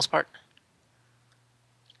 for the most part.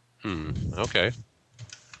 Okay.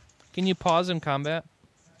 can you pause in combat?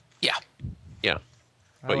 Yeah. Yeah.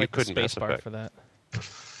 I But you like couldn't the Mass space bar Effect. for that.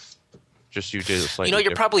 Just you did it slightly You know, you're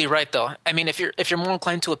different. probably right, though. I mean, if you're more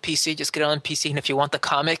inclined to a PC, just get it on PC, and if you want the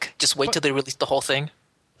comic, just wait till they release the whole thing,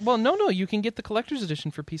 Well, no, you can get the collector's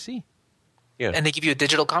edition for PC. Yeah. and they give you a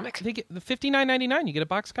digital comic. They get the $59.99. You get a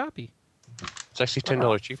box copy It's actually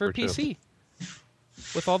 $10 cheaper, for PC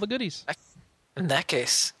with all the goodies. In that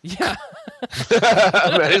case, Yeah, too.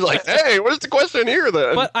 He's like, hey, what's the question here,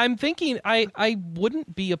 then? but I'm thinking I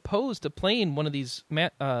wouldn't be opposed to playing one of these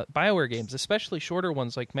BioWare games, especially shorter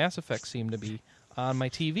ones like Mass Effect seem to be, on my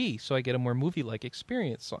TV, so I get a more movie-like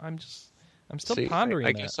experience. So I'm still See, pondering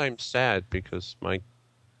I that. guess I'm sad because my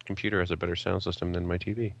computer has a better sound system than my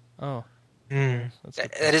TV. Oh, that's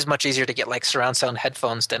good. it is much easier to get like surround sound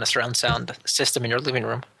headphones than a surround sound system in your living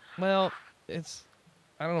room. Well,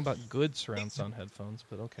 I don't know about good surround sound headphones,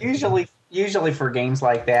 but okay. Usually for games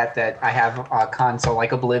like that I have a console,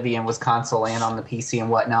 like Oblivion was console and on the PC and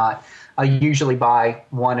whatnot. I usually buy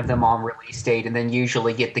one of them on release date, and then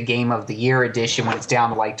usually get the Game of the Year edition when it's down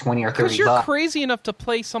to like 20 or 30 Because you're bucks. crazy enough to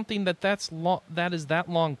play something that is that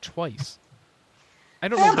long twice. I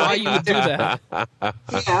don't know why you would do that.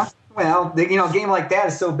 Yeah, well, a game like that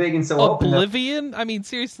is so big and so open. Oblivion? I mean,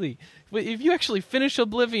 seriously, if you actually finish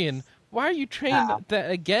Oblivion, why are you trained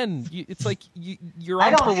that again? It's like you're I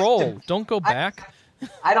on don't have parole. to- Don't go back.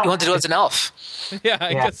 I don't You want to do it as an elf. Yeah, I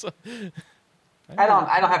Yeah. guess so. I don't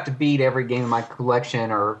have to beat every game in my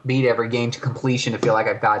collection or beat every game to completion to feel like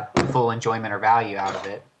I've got full enjoyment or value out of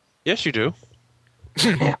it. Yes, you do.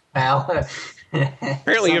 Yeah, well,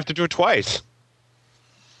 Apparently, you have to do it twice.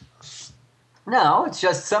 no, it's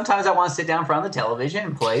just sometimes I want to sit down in front of the television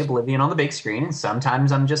and play Oblivion on the big screen, and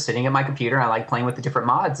sometimes I'm just sitting at my computer and I like playing with the different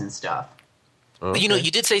mods and stuff. Okay. You know,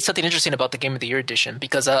 you did say something interesting about the Game of the Year edition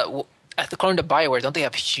because, according to BioWare, don't they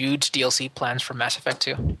have huge DLC plans for Mass Effect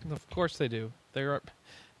 2? Of course they do. They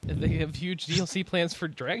have huge DLC plans for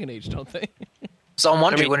Dragon Age, don't they? So I'm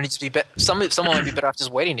wondering, I mean- wouldn't it be someone would be better off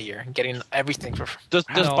just waiting a year and getting everything for? Does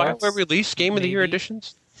I don't know, BioWare it's- release Game of the Year maybe.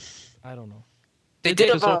 editions? I don't know. They Did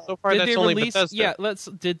did. they- So far, Did that's they only release? Bethesda. Yeah,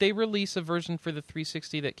 did they release a version for the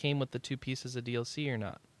 360 that came with the 2 pieces of DLC or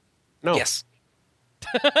not? No. Yes.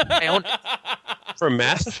 I own, For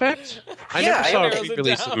Mass Effect? I Yeah, never I saw narrows a it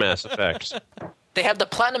re-release down. of Mass Effect. they have the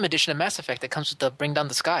Platinum Edition of Mass Effect that comes with the Bring Down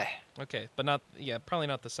the Sky. Okay, but probably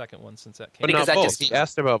not the second one since that came. But Because not that both. just- He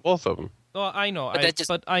asked about both of them. Well, I know,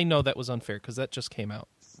 But I know that was unfair because that just came out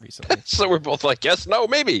recently. So we're both like, yes, no,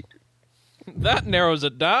 maybe. That narrows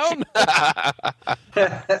it down.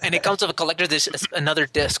 And it comes with a collector another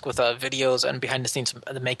disc with videos and behind the scenes of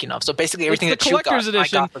the making of. So basically everything It's that the you got, collector's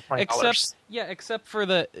edition, I got for $20. except for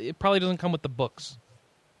it probably doesn't come with the books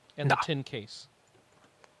and No. the tin case.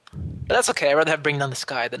 But that's okay. I'd rather have Bring Down the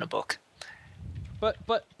Sky than a book.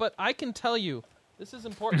 But I can tell you, this is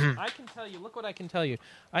important. Mm-hmm. I can tell you. Look what I can tell you.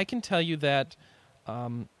 I can tell you that.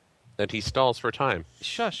 That he stalls for time.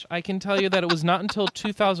 Shush! I can tell you that it was not until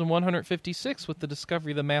 2156, with the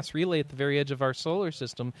discovery of the mass relay at the very edge of our solar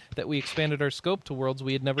system, that we expanded our scope to worlds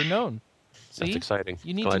we had never known. See? That's exciting.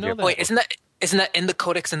 You need Glad to know you're- that. Wait, isn't that in the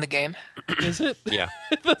codex in the game? Is it? Yeah.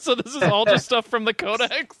 So this is all just stuff from the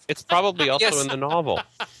codex. It's probably also Yes. in the novel.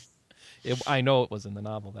 I know it was in the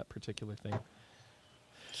novel, that particular thing.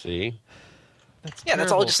 See? That's Yeah,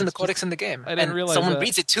 that's all terrible. just in the It's codex in the game. I didn't and realize someone that.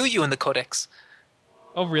 reads it to you in the codex.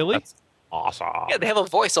 Oh, really? That's awesome. Yeah, they have a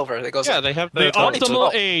voiceover that goes. Yeah, like, they have The the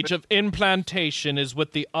optimal age of implantation is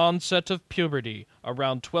with the onset of puberty,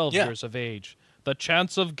 around 12 Yeah. years of age. The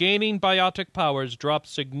chance of gaining biotic powers drops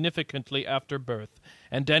significantly after birth,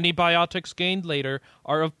 and any biotics gained later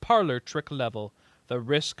are of parlor trick level. The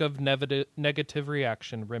risk of negative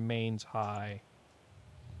reaction remains high.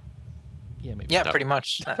 Yeah, maybe. Yeah, pretty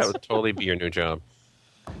much. That would totally be your new job.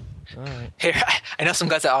 All right. Here, I know some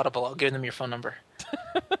guys at Audible. I'll give them your phone number.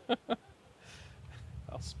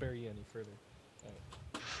 I'll spare you any further. All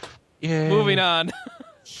right. Yeah. Moving on.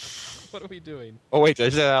 What are we doing? Oh wait, did I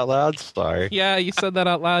say that out loud? Sorry. Yeah, you said that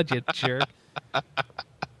out loud, you jerk.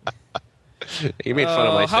 You made fun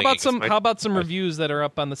of my singing. How about some reviews that are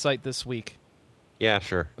up on the site this week? Yeah,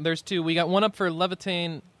 sure. There's two. We got one up for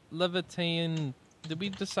Levitain. Did we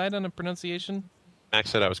decide on a pronunciation? Max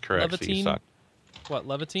said I was correct. So you suck. What,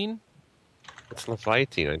 Levitain? It's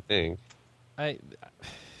Leviatine, I think.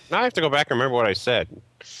 Now I have to go back and remember what I said.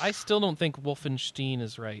 I still don't think Wolfenstein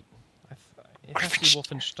is right. It has to be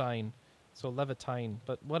Wolfenstein. So Levitine,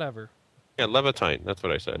 but whatever. Yeah, Levitine. That's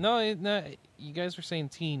what I said. No, you guys were saying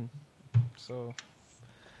teen. So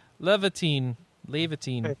Levitine.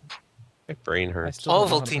 My brain hurts.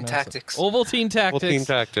 Ovaltine Tactics. Ovaltine Tactics. Ovaltine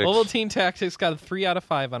Tactics. Ovaltine Tactics got a 3 out of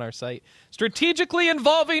 5 on our site. Strategically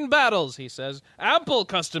involving battles, he says. Ample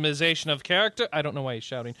customization of character. I don't know why he's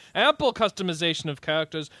shouting. Ample customization of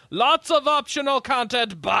characters. Lots of optional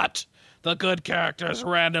content, but the good characters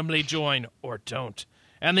randomly join or don't.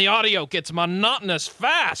 And the audio gets monotonous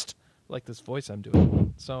fast. Like this voice I'm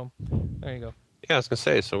doing. So, there you go. Yeah, I was going to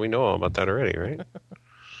say, so we know all about that already, right?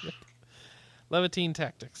 Yep. Levitine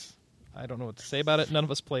Tactics. I don't know what to say about it. None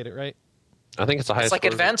of us played it, right? I think it's the highest. It's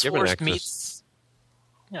like Advance Wars access. meets.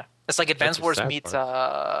 Yeah, it's like Advance Wars meets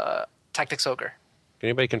Tactics Ogre. Can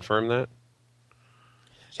anybody confirm that?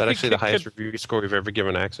 Is that actually the highest review score we've ever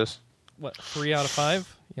given access? What, 3 out of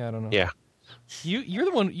 5? Yeah, I don't know. Yeah. You're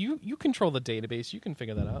the one. You control the database. You can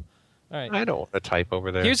figure that out. All right. I don't want to type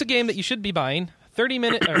over there. Here's a game that you should be buying.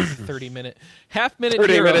 30-minute, half-minute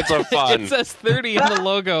 30 hero. minutes of fun. It says 30 in the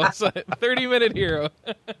logo. So 30-minute hero.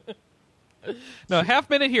 No,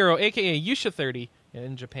 half-minute hero, a.k.a. Yusha 30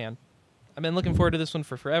 in Japan. I've been looking forward to this one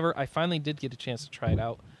for forever. I finally did get a chance to try it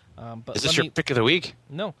out. But is this your pick of the week?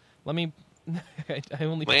 No. Let me... I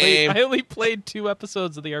only played 2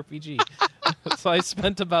 episodes of the RPG. So I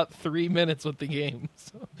spent about 3 minutes with the game.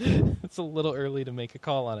 So it's a little early to make a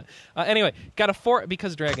call on it. Anyway, got a 4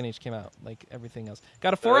 because Dragon Age came out, like everything else.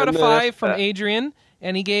 Got a 4 out of 5 from Adrian,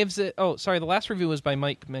 and he gives it... Oh, sorry, the last review was by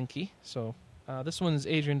Mike Menke. So this one's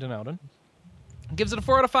Adrian Denowden. Gives it a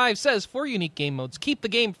 4 out of 5, says, 4 unique game modes, keep the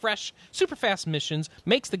game fresh, super fast missions,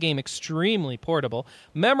 makes the game extremely portable,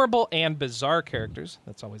 memorable and bizarre characters.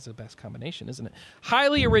 That's always the best combination, isn't it?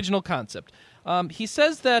 Highly original concept. He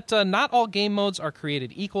says that not all game modes are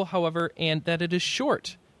created equal, however, and that it is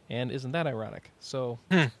short. And isn't that ironic? So,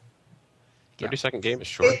 30-second game is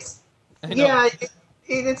short.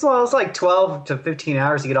 It's like 12 to 15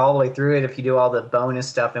 hours to get all the way through it if you do all the bonus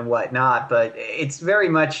stuff and whatnot. But it's very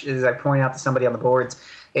much, as I point out to somebody on the boards,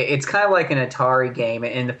 it's kind of like an Atari game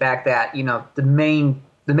in the fact that, you know, the main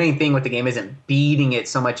thing with the game isn't beating it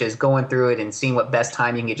so much as going through it and seeing what best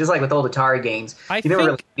time you can get. Just like with old Atari games, you never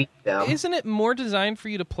really beat them. Isn't it more designed for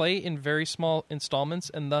you to play in very small installments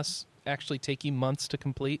and thus actually take you months to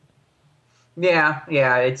complete? Yeah,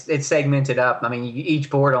 it's segmented up. I mean, each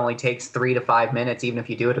board only takes 3 to 5 minutes, even if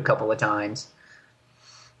you do it a couple of times.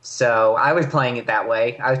 So I was playing it that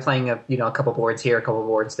way. I was playing a couple boards here, a couple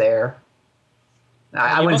boards there.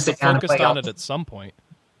 I wouldn't sit down and play on it at some point.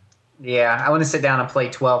 Yeah, I want to sit down and play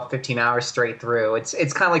 12, 15 hours straight through. It's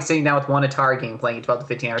kind of like sitting down with one Atari game playing 12 to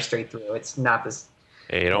 15 hours straight through. It's not this.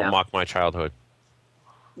 Hey, don't mock my childhood.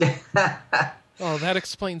 Oh, that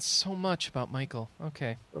explains so much about Michael.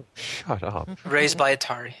 Okay. Shut up. Raised by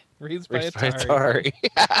Atari. Raised by Atari.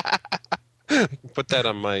 Put that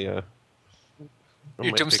on my your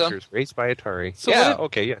tombstone. Pictures. Raised by Atari. So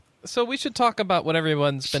yeah. So we should talk about what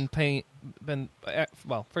everyone's been paying.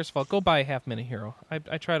 Well, first of all, go buy Half Minute Hero.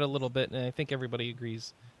 I tried a little bit, and I think everybody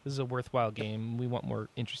agrees this is a worthwhile game. We want more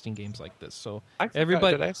interesting games like this. So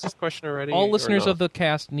everybody, did I ask this question already? all listeners of the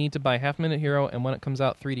cast need to buy Half Minute Hero, and when it comes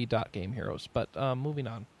out, 3D Dot Game Heroes. But moving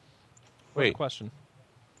on. Wait. Question.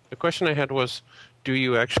 The question I had was, do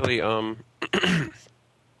you actually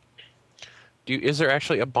is there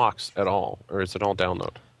actually a box at all, or is it all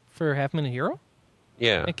download? For Half Minute Hero?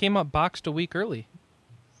 Yeah. It came out boxed a week early.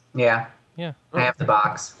 Yeah. Yeah. I have the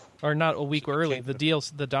box. Or not a week early. The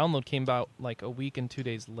download came out like a week and 2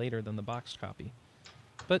 days later than the boxed copy.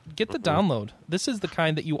 But get the download. This is the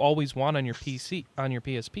kind that you always want on your PC, on your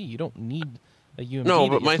PSP. You don't need a UMD. No,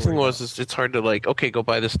 but my thing was, it's hard to go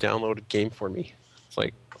buy this downloaded game for me. It's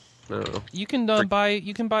like, I don't know. You can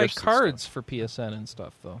buy cards for PSN and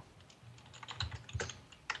stuff though.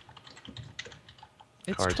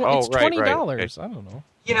 It's $20. Right. Okay. I don't know.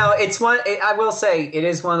 You know, I will say it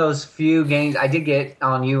is one of those few games I did get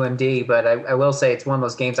on UMD, but I will say it's one of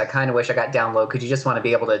those games I kind of wish I got download because you just want to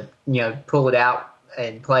be able to, pull it out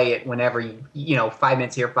and play it whenever you 5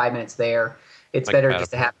 minutes here, 5 minutes there. It's like better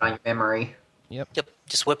just to have it on your memory. Yep.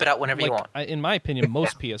 Just whip it out whenever you want. In my opinion,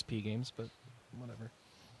 most PSP games, but whatever.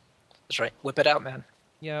 That's right. Whip it out, man.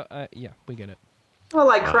 Yeah, we get it. Well,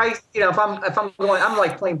 like Christ, if I'm going, I'm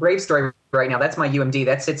like playing Brave Story right now. That's my UMD.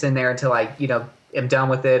 That sits in there until I, am done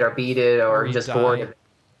with it or beat it or you just die. bored of it.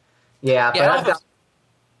 Yeah, but I've got.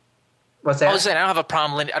 What's that? I was saying I don't have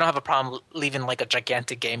a problem leaving like a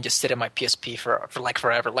gigantic game just sit in my PSP for like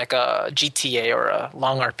forever, like a GTA or a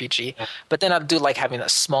long RPG. Yeah. But then I'd do like having a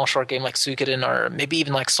small short game like Suikoden or maybe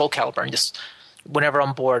even like Soul Calibur, and just whenever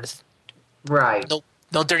I'm bored, Right.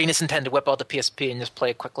 no dirtiness intended, whip out the PSP and just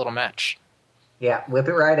play a quick little match. Yeah, whip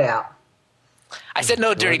it right out. I said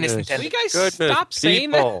no dirtiness Goodness. intended. Will you guys stop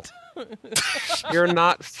saying people. that? You're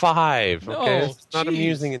not 5, okay? No, It's not jeez.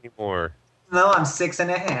 amusing anymore. No, I'm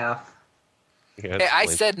 6.5. Yeah, Hey, I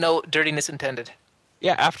it's said no dirtiness intended.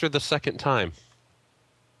 yeah, after the second time.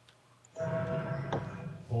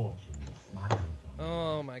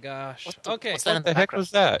 Oh my gosh. Okay. What's that in What the the heck background?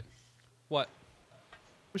 was that? What?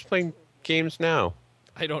 Who's playing games now?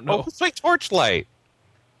 I don't Oh, know. who's playing Torchlight?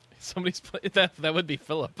 Somebody's playing that. That would be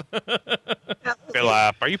Philip.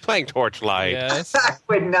 Philip, are you playing Torchlight? Yes. I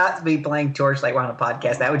would not be playing Torchlight on a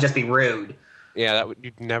podcast. That would just be rude. Yeah,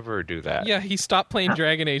 you'd never do that. Yeah, he stopped playing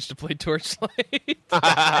Dragon Age to play Torchlight.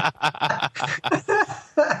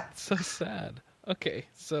 So sad. Okay,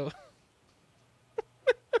 so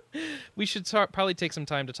we should probably take some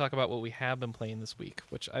time to talk about what we have been playing this week,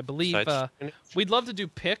 which I believe we'd love to do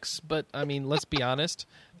picks, but I mean, let's be honest.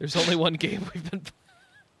 There's only one game we've been.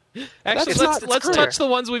 Actually, let's touch the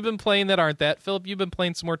ones we've been playing that aren't that. Philip, you've been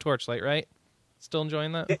playing some more Torchlight, right? Still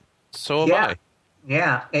enjoying that? So am Yeah. I.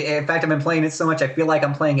 Yeah. In fact, I've been playing it so much, I feel like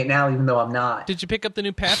I'm playing it now, even though I'm not. Did you pick up the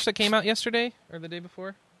new patch that came out yesterday or the day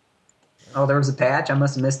before? Oh, there was a patch? I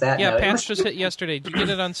must have missed that. Yeah, No, it patch must- just hit yesterday. Did you get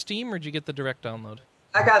it on Steam or did you get the direct download?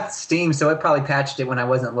 I got Steam, so it probably patched it when I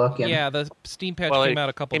wasn't looking. Yeah, the Steam patch Well, came it out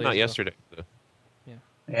a couple came days out ago. yesterday.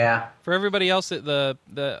 Yeah. For everybody else, the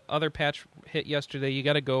other patch hit yesterday. You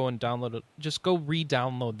got to go and download it. Just go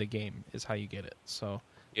re-download the game is how you get it. So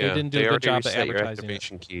Yeah, they didn't do a good already job of reset your advertising it.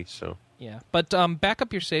 activation key, so Yeah, but back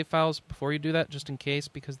up your save files before you do that, just in case,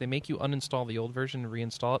 because they make you uninstall the old version and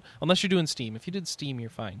reinstall it. Unless you're doing Steam. If you did Steam, you're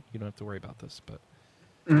fine. You don't have to worry about this. But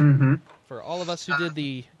Mm-hmm. for all of us who did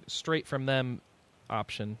the straight from them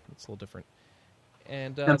option, it's a little different.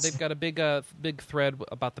 And they've got a big thread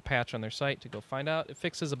about the patch on their site to go find out. It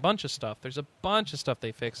fixes a bunch of stuff. There's a bunch of stuff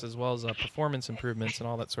they fix, as well as performance improvements and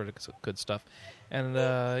all that sort of good stuff. And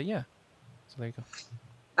yeah, so there you go.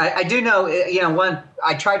 I do know,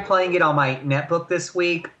 I tried playing it on my netbook this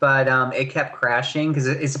week, but it kept crashing because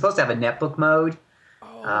it's supposed to have a netbook mode.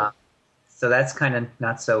 Oh. So that's kind of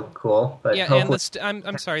not so cool. But Yeah, hopefully... and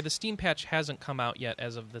I'm sorry, the Steam patch hasn't come out yet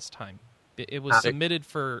as of this time. It was submitted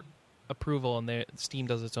for approval, and Steam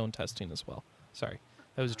does its own testing as well. Sorry,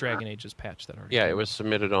 that was Dragon Age's patch that already. yeah, came it out. was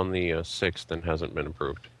submitted on the 6th and hasn't been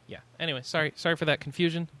approved. Yeah. Anyway, sorry for that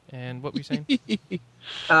confusion. And what were you saying?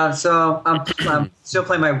 So I'm still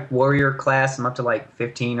playing my warrior class. I'm up to like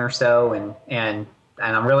 15 or so, and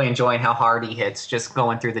I'm really enjoying how hard he hits. Just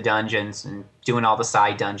going through the dungeons and doing all the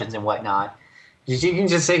side dungeons and whatnot. You can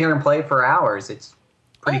just sit here and play for hours. It's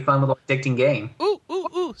a pretty fun little addicting game. Ooh!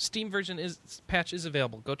 Steam patch is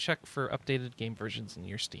available. Go check for updated game versions in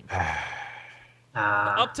your Steam.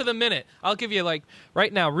 Up to the minute. I'll give you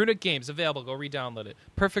right now. Runic Games available. Go re-download it.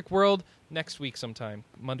 Perfect World next week sometime,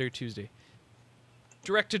 Monday or Tuesday.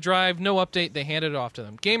 Direct to Drive, no update. They handed it off to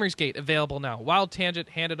them. Gamersgate available now. Wild Tangent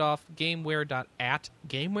handed off. Gameware.at.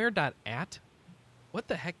 Gameware.at? What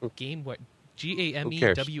the heck? Gameware?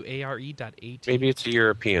 GAMEWARE.at. Maybe it's a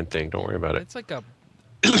European thing. Don't worry about it. It's like a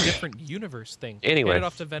different universe thing. Anyway, handed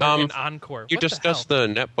off to Venom and Encore. You What the discussed hell?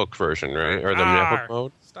 the netbook version, right? Or the Arr. netbook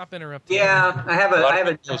mode? Stop interrupting. Yeah, I have a lot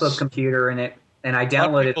of people netbook computer in it, and I A lot of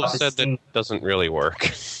downloaded it people off of said that Steam. it doesn't really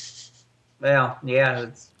work. Well, yeah,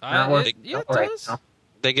 it's not working. it right does. now.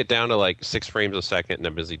 They get down to like 6 frames a second in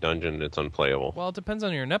a busy dungeon and it's unplayable. Well, it depends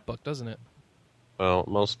on your netbook, doesn't it? Well,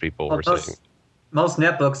 most people Well, were saying. most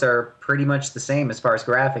netbooks are pretty much the same as far as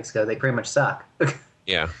graphics go. They pretty much suck.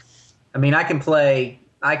 Yeah. I mean, I can play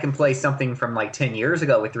something from like 10 years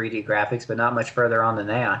ago with 3D graphics, but not much further on than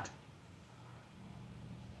that.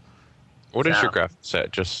 What is So- your graphic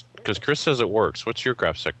set? Just because Chris says it works. What's your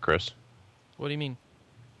graphic set, Chris? What do you mean?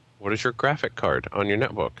 What is your graphic card on your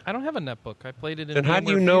netbook? I don't have a netbook. I played it in Then VMware how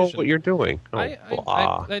do you know Fusion. what you're doing? Oh,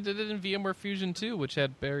 blah. I did it in VMware Fusion too, which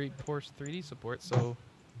had very poor 3D support, so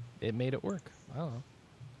it made it work. I don't know.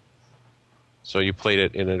 So you played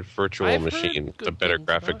it in a virtual I've heard machine with a good better things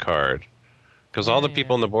graphic about it. card. Because all the Yeah.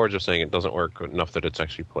 people on the boards are saying it doesn't work enough that it's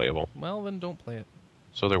actually playable. Well, then don't play it.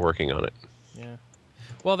 So they're working on it. Yeah.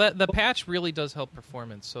 Well, the patch really does help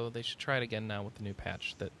performance, so they should try it again now with the new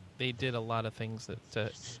patch. That they did a lot of things that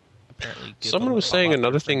apparently give Someone a was lot saying more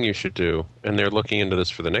another thing frame you should do, and they're looking into this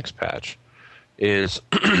for the next patch, is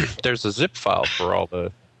there's a zip file for all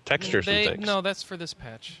the textures and things. No, that's for this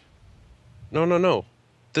patch. No.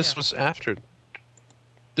 This Yeah. was after.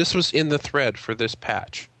 This was in the thread for this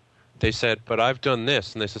patch. They said, but I've done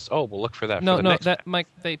this, and they says, oh, we'll look for that for the next patch. Mike,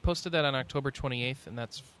 they posted that on October 28th, and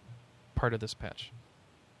that's part of this patch.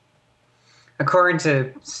 According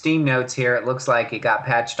to Steam notes here, it looks like it got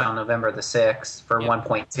patched on November the 6th for Yep.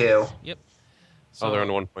 1.2. Yep. Oh, they're on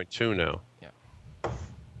 1.2 now. Yeah.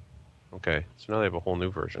 Okay, so now they have a whole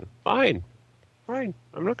new version. Fine. I'm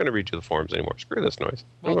not going to read you the forums anymore. Screw this noise.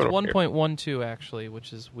 Well, I'm it's going over here. 1.12 actually,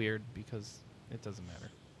 which is weird because it doesn't matter.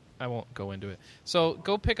 I won't go into it. So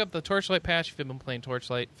go pick up the Torchlight patch if you've been playing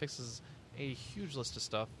Torchlight. Fixes a huge list of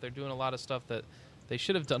stuff. They're doing a lot of stuff that they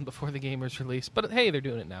should have done before the game was released, but hey, they're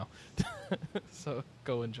doing it now. So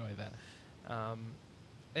go enjoy that.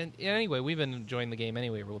 And anyway, we've been enjoying the game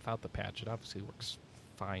anyway without the patch. It obviously works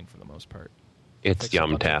fine for the most part. It's Fix a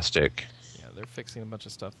bunch of- yumtastic. Yeah, they're fixing a bunch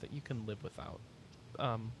of stuff that you can live without.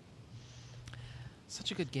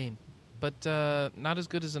 Such a good game, but not as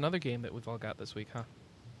good as another game that we've all got this week, huh?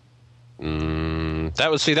 That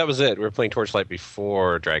was it. We were playing Torchlight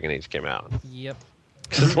before Dragon Age came out. Yep.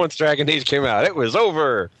 Because once Dragon Age came out, it was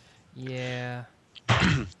over. Yeah.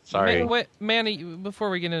 Sorry. Wait, Manny, before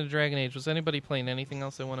we get into Dragon Age, was anybody playing anything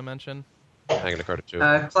else they want to mention? I got a card or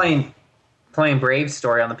two. Playing Brave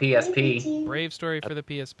Story on the PSP. Brave Story for the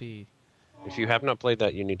PSP. If you have not played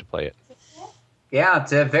that, you need to play it. Yeah,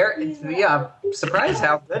 I'm surprised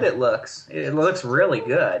how good it looks. It looks really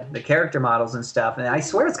good. The character models and stuff. And I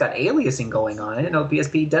swear it's got aliasing going on. I didn't know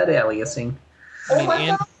PSP did aliasing.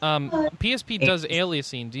 I mean, PSP does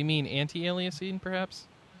aliasing. Do you mean anti-aliasing, perhaps?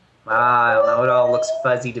 I don't know. It all looks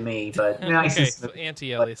fuzzy to me, but nice. Okay, so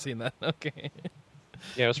anti-aliasing then. Okay.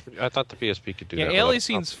 Yeah, I thought the PSP could do that.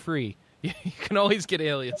 aliasing's free. You can always get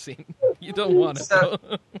aliasing. You don't want it, though.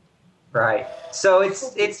 Right. So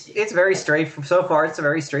it's very so far it's a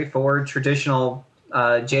very straightforward traditional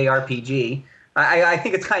JRPG. I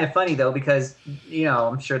think it's kind of funny though because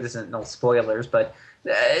I'm sure this isn't no spoilers, but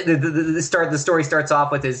the story starts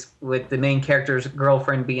off with the main character's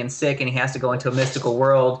girlfriend being sick and he has to go into a mystical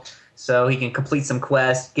world so he can complete some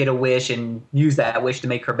quest, get a wish, and use that wish to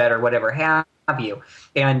make her better, whatever have you.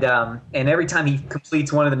 And every time he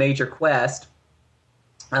completes one of the major quests,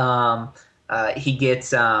 he gets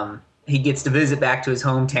to visit back to his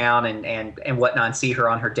hometown and whatnot and see her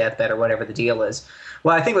on her deathbed or whatever the deal is.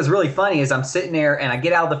 What I think was really funny is I'm sitting there and I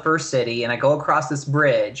get out of the first city and I go across this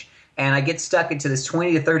bridge and I get stuck into this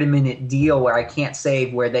 20 to 30 minute deal where I can't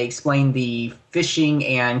save, where they explain the fishing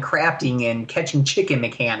and crafting and catching chicken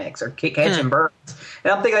mechanics or catching birds.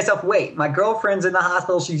 And I'm thinking to myself, wait, my girlfriend's in the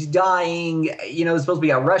hospital, she's dying, it's supposed to be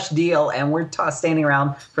a rush deal, and we're standing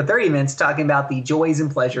around for 30 minutes talking about the joys and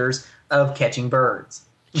pleasures of catching birds.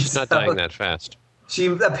 She's not dying that fast. She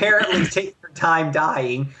apparently takes her time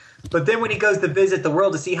dying. But then when he goes to visit the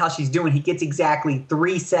world to see how she's doing, he gets exactly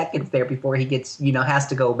 3 seconds there before he gets, has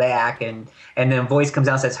to go back. And then a voice comes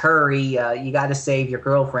out and says, hurry, you got to save your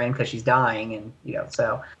girlfriend because she's dying. And,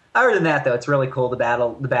 so other than that, though, it's really cool. The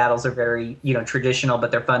battles are very, traditional,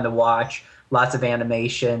 but they're fun to watch. Lots of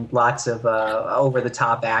animation, lots of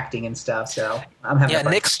over-the-top acting and stuff. So I'm having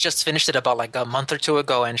fun. Nyx just finished it about like a month or two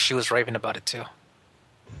ago, and she was raving about it too.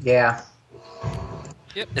 Yeah.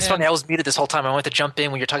 Yep. It's funny, I was muted this whole time. I wanted to jump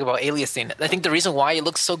in when you're talking about aliasing. I think the reason why it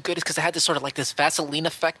looks so good is because it had this sort of like this Vaseline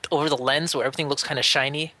effect over the lens where everything looks kind of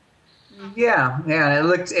shiny. Yeah.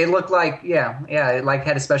 It looked like it like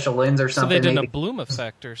had a special lens or So something. they did maybe. a bloom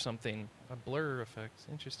effect or something, a blur effect.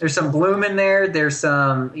 Interesting. There's some bloom in there. There's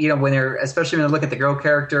some, especially when they look at the girl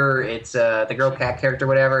character, it's the girl cat character,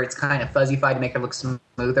 whatever. It's kind of fuzzified to make her look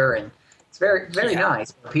smoother, and it's very, very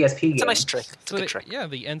nice. For a PSP game. It's a nice trick. It's a good trick. Yeah,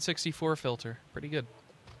 the N64 filter, pretty good.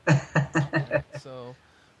 So,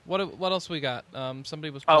 what else we got? Somebody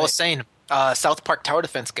was. I was saying, South Park Tower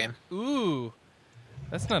Defense game. Ooh,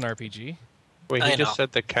 that's not an RPG. Wait, he just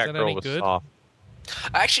said the cat Is that girl any was good? soft.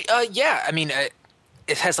 Actually, yeah. I mean,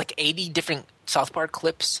 it has like 80 different South Park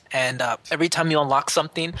clips, and every time you unlock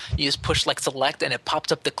something, you just push like select, and it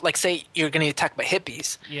pops up like say you're going to be attacked by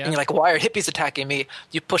hippies, Yeah. and you're like, why are hippies attacking me?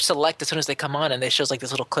 You push select as soon as they come on, and it shows like this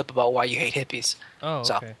little clip about why you hate hippies. Oh,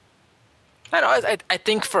 So- okay. I know. I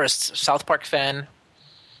think for a South Park fan,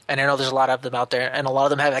 and I know there's a lot of them out there, and a lot of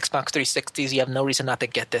them have Xbox 360s. You have no reason not to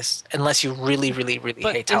get this unless you really, really, really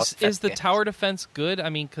hate But Tower is Defense the games. tower defense good? I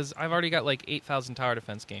mean, because I've already got like 8,000 tower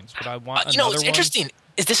defense games, but I want You know, another what's one. interesting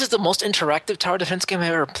is this is the most interactive tower defense game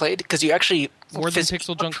I've ever played because you actually More than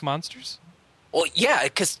Pixel Junk Monsters? Well, yeah,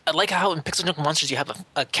 because I like how in Pixel Junk Monsters you have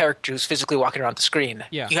a character who's physically walking around the screen.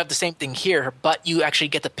 Yeah. You have the same thing here, but you actually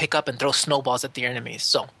get to pick up and throw snowballs at the enemies.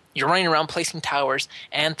 So you're running around placing towers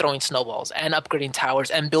and throwing snowballs and upgrading towers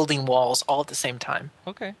and building walls all at the same time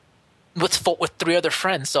Okay. with 3 other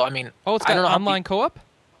friends. So I mean, Oh, it's I got don't know online co-op?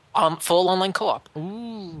 full online co-op.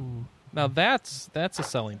 Ooh. Now that's a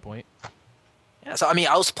selling point. Yeah, so I mean,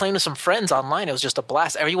 I was playing with some friends online. It was just a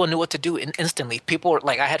blast. Everyone knew what to do instantly. People were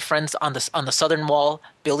like, I had friends on the southern wall,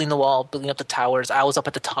 building up the towers. I was up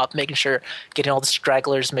at the top, making sure, getting all the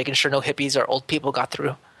stragglers, making sure no hippies or old people got through.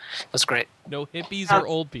 It was great. No hippies or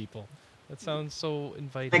old people. That sounds so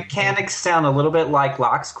inviting. Mechanics sound a little bit like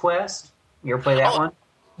Lock's Quest. You ever play that one?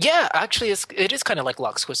 Yeah, actually, it is kind of like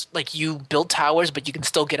Lock's Quest. Like you build towers, but you can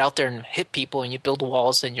still get out there and hit people, and you build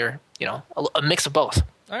walls, and you're a mix of both.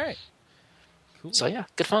 All right. Cool. So yeah,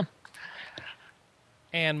 good fun.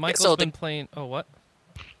 And Michael's been playing. Oh, what?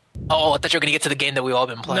 Oh, I thought you were going to get to the game that we've all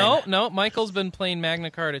been playing. No. Michael's been playing Magna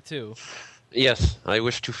Carta 2. Yes, I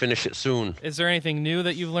wish to finish it soon. Is there anything new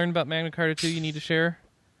that you've learned about Magna Carta 2 you need to share?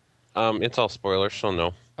 It's all spoilers, so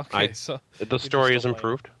no. Okay, so the story is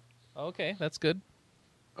improved. Okay, that's good.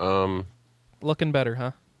 Um, Looking better,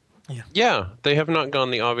 huh? yeah, they have not gone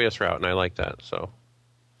the obvious route, and I like that. So,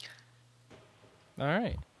 All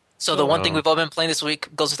right. So the one thing we've all been playing this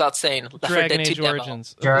week goes without saying. Left 4 Dragon Dead 2 Age demo.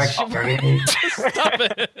 Origins. Dragon Age. Stop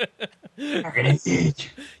it. Dragon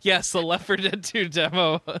Age. Yes, the Left 4 Dead 2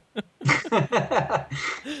 demo. I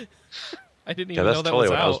didn't even that's know that totally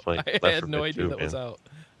was what I was out. playing. I Left had 4 no Dead idea 2, that was man. out.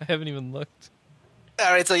 I haven't even looked.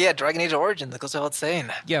 All right, so yeah, Dragon Age Origins. That goes without saying.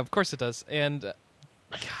 Yeah, of course it does. And,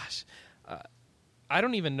 gosh, I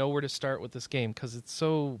don't even know where to start with this game because it's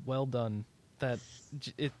so well done that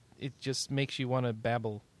it just makes you want to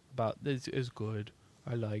babble about this is good.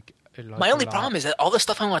 I like it. My only problem is that all the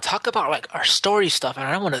stuff I want to talk about are story stuff, and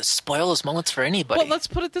I don't want to spoil those moments for anybody. Well, let's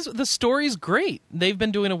put it this way. The story's great. They've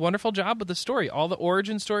been doing a wonderful job with the story. All the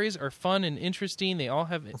origin stories are fun and interesting. They all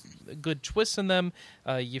have good twists in them.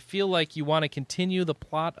 You feel like you want to continue the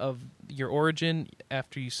plot of your origin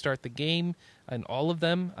after you start the game. And all of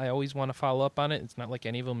them, I always want to follow up on it. It's not like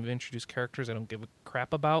any of them have introduced characters I don't give a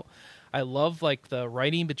crap about. I love the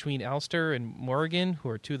writing between Alistair and Morrigan, who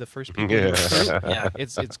are two of the first people. Yeah. To recruit. Yeah.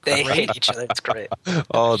 It's they great. hate each other. It's great.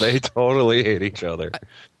 Oh, they totally hate each other.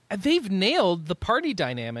 They've nailed the party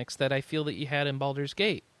dynamics that I feel that you had in Baldur's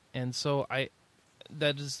Gate, and so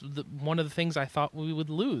that is one of the things I thought we would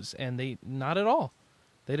lose, and they not at all.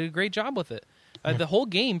 They did a great job with it. The whole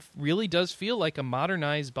game really does feel like a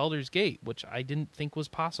modernized Baldur's Gate, which I didn't think was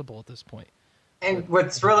possible at this point. And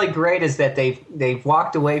what's really great is that they've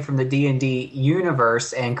walked away from the D&D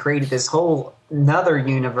universe and created this whole another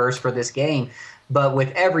universe for this game, but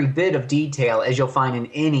with every bit of detail as you'll find in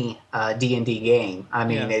any D&D game. I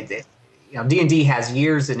mean, D&D has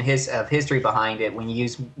years of history behind it. When you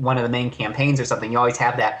use one of the main campaigns or something, you always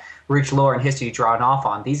have that rich lore and history drawn off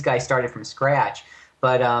on. These guys started from scratch.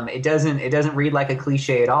 But it doesn't read like a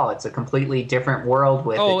cliche at all. It's a completely different world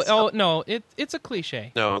with. No, it's a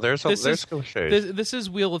cliche. No, there's cliches. This is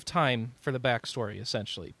Wheel of Time for the backstory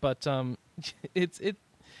essentially, but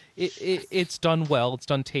it's done well. It's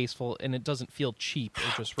done tasteful, and it doesn't feel cheap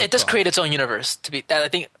or just. It does create its own universe. I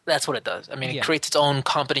think that's what it does. I mean, it creates its own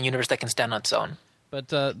competent universe that can stand on its own. But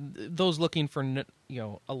those looking for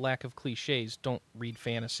a lack of cliches don't read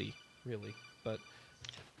fantasy really. But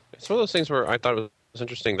it's one of those things where I thought it was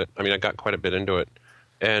interesting that I got quite a bit into it,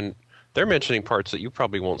 and they're mentioning parts that you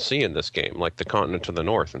probably won't see in this game, like the continent to the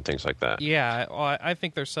north and things like that. Yeah, I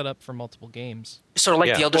think they're set up for multiple games. Sort of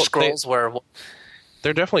like the Elder Scrolls, where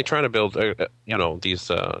they're definitely trying to build, these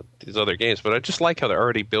other games. But I just like how they're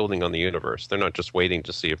already building on the universe. They're not just waiting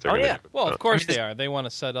to see if they're. Well, of course they are. They want to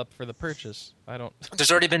set up for the purchase.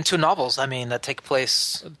 There's already been 2 novels. that take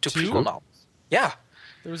place. 2 prequel novels. Yeah.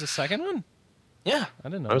 There was a second one. Yeah, I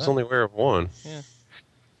didn't know. I was only aware of one. Yeah.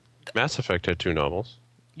 Mass Effect had 2 novels.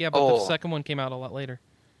 Yeah, but the second one came out a lot later.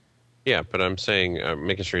 Yeah, but I'm saying,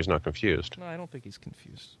 making sure he's not confused. No, I don't think he's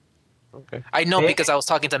confused. Okay. I know because I was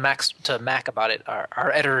talking to Mac about it,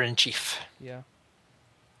 our editor-in-chief. Yeah.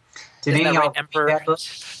 Did any of y'all read that book?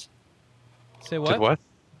 Say what? Did what?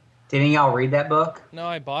 Did any of y'all read that book? No,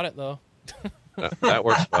 I bought it though. That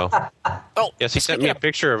works well. Oh, yes, he sent me a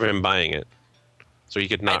picture of him buying it, so he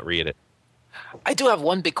could not read it. I do have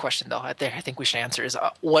one big question though. I think we should answer is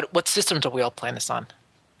what systems are we all playing this on?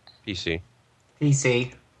 PC.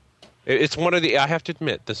 PC. It's one of the. I have to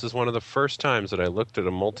admit, this is one of the first times that I looked at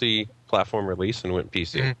a multi-platform release and went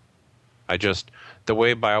PC. Mm-hmm. The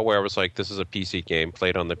way BioWare was like, this is a PC game,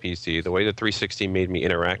 played on the PC. The way the 360 made me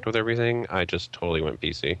interact with everything, I just totally went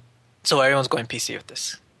PC. So everyone's going PC with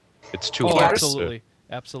this. It's too Oh, hard. absolutely.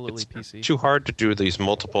 Absolutely, It's PC. too hard to do these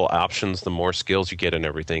multiple options. The more skills you get and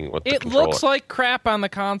everything with the It controller. looks like crap on the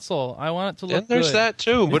console. I want it to look And there's good. that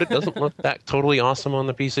too, but it doesn't look that totally awesome on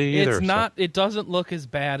the PC either. It's not. It doesn't look as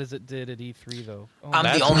bad as it did at E3, though. Oh, I'm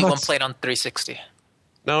That's the only one nuts. playing on 360.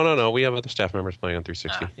 No. We have other staff members playing on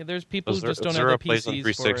 360. yeah, there's people who Zero- just don't Zero have the plays on PCs for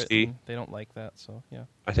it. 360. And they don't like that. So yeah,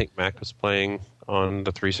 I think Mac was playing on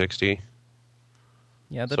the 360.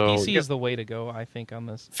 yeah. The So, PC yeah. is the way to go, I think, on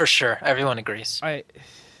this. For sure. Everyone agrees. Yeah.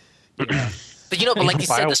 But but like you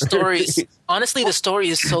said, the Bioware. stories. Honestly, the story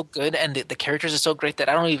is so good and the characters are so great that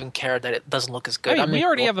I don't even care that it doesn't look as good. I mean, we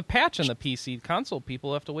already have a patch on the PC. Console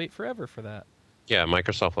people have to wait forever for that. Yeah,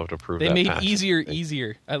 Microsoft will have to approve They that made patch.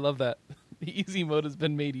 easier. I love that. The easy mode has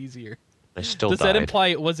been made easier. I still Does died. that imply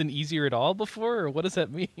it wasn't easier at all before, or what does that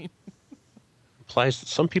mean? Implies that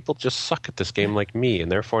some people just suck at this game like me,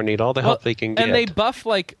 and therefore need all the help they can get. And they buff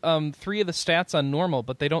like 3 of the stats on normal,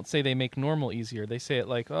 but they don't say they make normal easier. They say it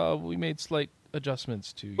like, "Oh, we made slight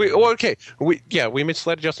adjustments to." Okay. We made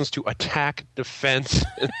slight adjustments to attack, defense,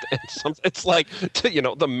 and some. It's like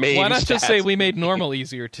the main. Why not just stats. say we made normal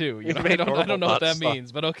easier too? We I made don't normal know what not that suck.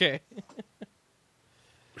 means, but okay.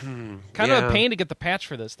 Kind of Yeah. a pain to get the patch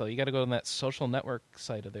for this, though. You got to go on that social network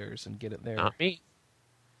site of theirs and get it there. Not me.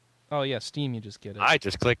 Oh yeah, Steam. You just get it. I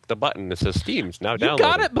just clicked the button that says Steam's now you downloaded.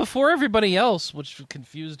 got it before everybody else, which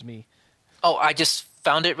confused me. Oh, I just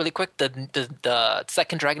found it really quick. The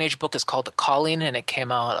second Dragon Age book is called The Calling, and it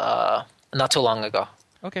came out not too long ago.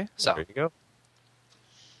 Okay. So There you go.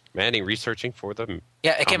 Manny researching for the.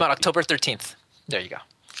 yeah, it came out October 13th. There you go.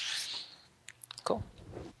 Cool.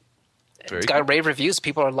 Very It's got rave reviews.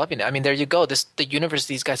 People are loving it. I mean, there you go. The universe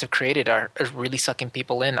these guys have created are really sucking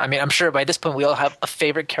people in. I mean, I'm sure by this point we all have a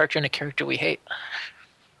favorite character and a character we hate.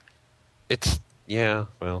 It's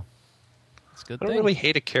well. It's a good I don't thing. really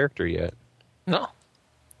hate a character yet. No,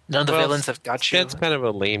 none of the Well, villains have got you. That's kind of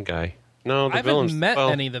a lame guy. No, the I haven't villains. met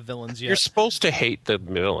well, any of the villains yet. You're supposed to hate the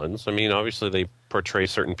villains. I mean, obviously they portray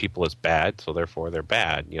certain people as bad, so therefore they're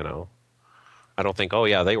bad. I don't think, oh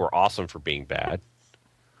yeah, they were awesome for being bad.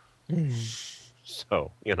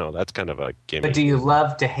 So that's kind of a gimmick. But do you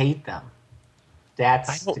love to hate them? I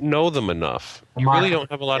That's don't know them enough. You Mark- really don't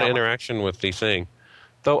have a lot of yeah. interaction with the thing.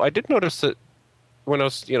 Though I did notice that when I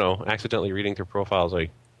was, accidentally reading through profiles I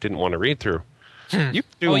didn't want to read through. You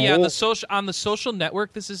could do Oh yeah, more- on the social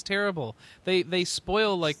network, this is terrible. They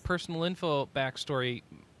spoil like personal info backstory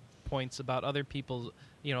points about other people,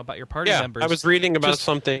 about your party members. I was reading about Just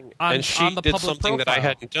something, on- and she on the did public something that I profile.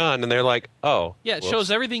 hadn't done, and they're like, "Oh, Yeah, it whoops.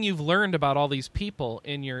 shows everything you've learned about all these people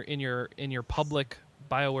in your public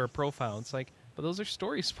BioWare profile. It's like, but those are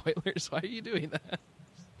story spoilers. Why are you doing that?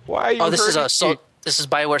 Why are you Oh, this is hurting me?" this is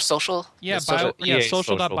BioWare Social. Yeah, This social-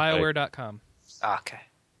 social.bioware.com. Ah, okay.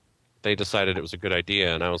 They decided it was a good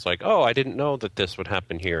idea, and I was like, "Oh, I didn't know that this would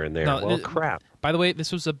happen here and there." No, well, crap. By the way,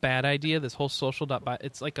 this was a bad idea. This whole social.bi,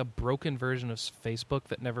 it's like a broken version of Facebook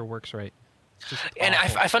that never works right. It's just And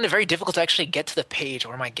awful. I find it very difficult to actually get to the page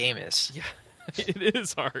where my game is. Yeah, it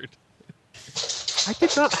is hard. I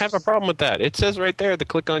did not have a problem with that. It says right there to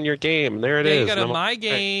click on your game, and there it Yeah, is. you got and to I'm My like,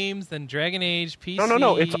 Games, then Dragon Age, PC.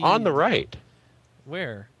 No, it's on the right.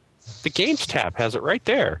 Where? The Games tab has it right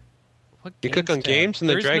there. What You click on tab? Games and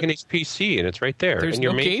then There's Dragon no, Age PC, and it's right there. There's and no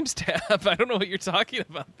your main- Games tab. I don't know what you're talking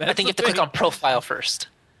about. I think you have to click on Profile first.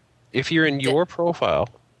 If you're in your profile,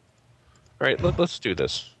 all right, let's do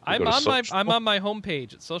this. We I'm go to on my social. I'm on my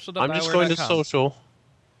homepage at social.bioware.com. I'm just going to social,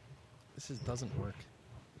 Doesn't work.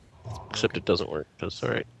 except it doesn't work. That's all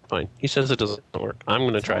right, fine. He says it doesn't work. I'm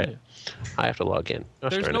going to try it. I have to log in.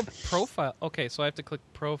 Gosh There's darn no it. profile. Okay, so I have to click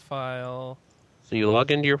profile. So you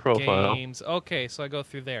log into your profile. Games. Okay, so I go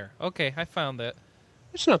through there. Okay, I found it.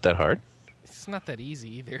 It's not that hard. It's not that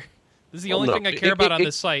easy either. This is the Well, only no, thing I care about on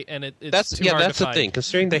this site, and it's That's too hard that's to the find. thing.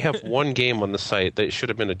 Considering they have one game on the site, that should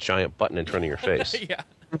have been a giant button in front of your face. Yeah.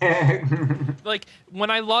 Like, when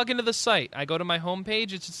I log into the site, I go to my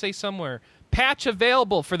homepage, it should say somewhere, patch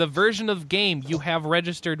available for the version of game you have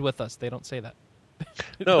registered with us. They don't say that. It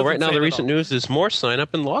No, doesn't right now say the it at recent all. news is more sign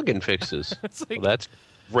up and login fixes. It's like, Well, that's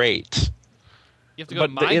great. you have to go to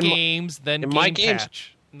but My in my- Games, then in Game My Games-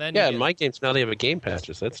 Patch. And then Yeah, you in get- my games now they have a game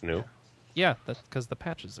patches. That's new. Yeah, that's because the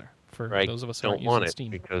patch is there for I those of us who don't aren't want using it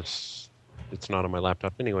Steam. because it's not on my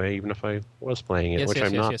laptop anyway. Even if I was playing it, Yes, which yes,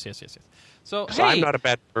 I'm yes, not. yes. So, 'Cause hey, I'm not a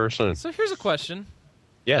bad person. so here's a question.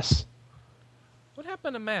 Yes, What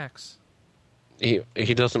happened to Max? he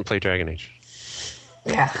doesn't play Dragon Age.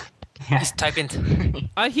 yeah. He's typing.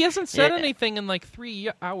 He hasn't said Yeah. anything in like 3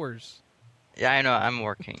 hours. Yeah, I know. I'm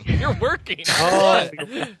working. You're working. Oh.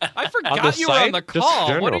 What? I forgot On the you were on site? the Just call.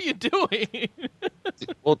 What general. are you doing?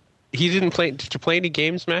 Well, He didn't play. Did you play any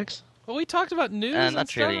games, Max? Well, we talked about news. And not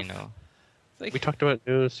stuff. really, no. Like, We talked about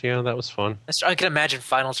news. Yeah, that was fun. I can imagine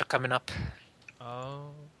finals are coming up.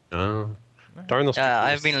 oh. Oh, darn those. Yeah, people.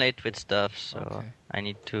 I've been late with stuff, so Okay. I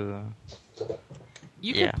need to.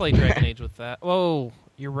 You Yeah. could play Dragon Age with that. Whoa,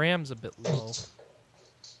 your RAM's a bit low.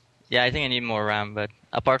 Yeah, I think I need more RAM. But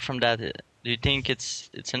apart from that, do you think it's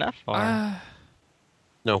enough? Or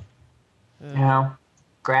No. No.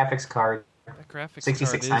 Graphics card. That graphics card is a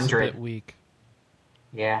 6600. bit weak.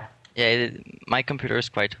 Yeah. yeah, my computer is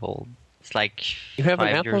quite old. It's like You have an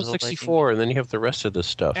 5 Apple years old, I think. 64, and then you have the rest of this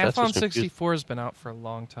stuff. That's Athlon what's confusing. 64 has been out for a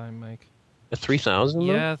long time, Mike. The 3000.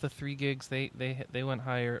 Yeah, the 3 gigs they went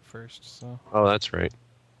higher at first. So Oh, that's right.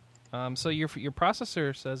 so your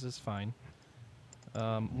processor says is fine.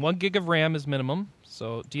 1 gig of RAM is minimum.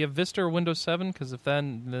 So do you have Vista or Windows 7? Because if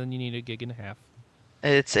then you need a gig and a half.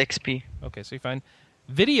 It's XP. Okay, so you're fine.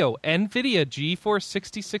 Video, NVIDIA GeForce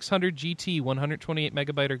 6600 GT, 128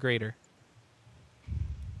 megabyte or greater.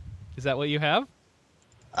 Is that what you have?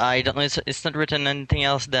 I don't know. It's not written anything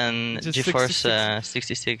else than Just GeForce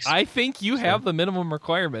 66. I think you have the minimum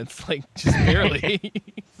requirements, like just barely.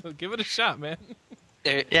 So give it a shot, man.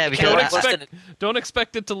 Yeah, because Don't I- expect, don't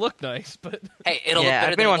expect it to look nice, but Hey, it'll Yeah, look I've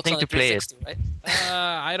better been than it wanting looks on to play it. 360, right?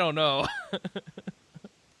 I don't know.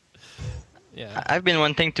 Yeah, I've been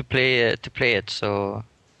wanting to play it, so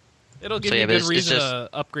it'll give So, you yeah, a but good it's reason just- to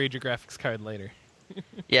upgrade your graphics card later.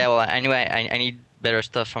 yeah. Well, anyway, I need better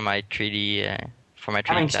stuff for my 3D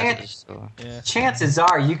classes. So Yeah. Chances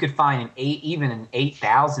are you could find even an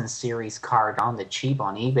 8000 series card on the cheap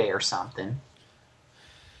on eBay or something.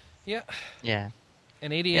 Yeah, yeah.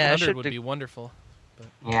 an Yeah, 8800 should would do- be wonderful.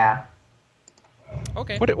 Yeah.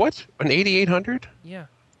 Okay. What? An 8800? Yeah.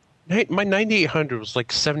 My 9800 was like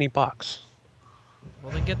 $70.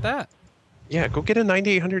 Well, then get that. Yeah, go get a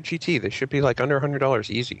 9800 GT. They should be like under $100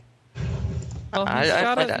 easy. Well,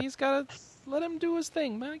 I'd play that. he's gotta let him do his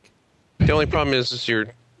thing, Mike. The only problem is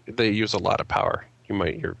they use a lot of power.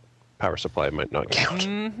 Your power supply might not count.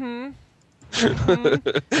 Mm-hmm.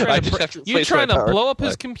 I just have to You're replace trying my to power blow up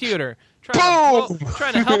his supply. computer. Boom!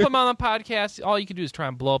 Trying to help him on the podcast. All you can do is try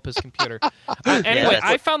and blow up his computer. Anyway, that's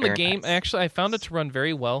I found the very game. nice. Actually, I found it to run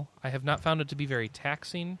very well. I have not found it to be very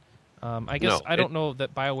taxing. I guess No, I don't know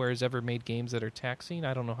that BioWare has ever made games that are taxing.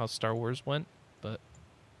 I don't know how Star Wars went, but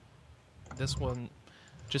this one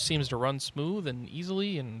just seems to run smooth and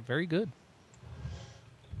easily and very good.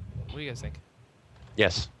 What do you guys think?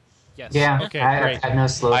 Yes. Yes. Yeah. Okay. I've Great. had no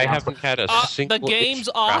slowdowns. I haven't had a single... The game's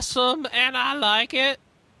awesome, and I like it.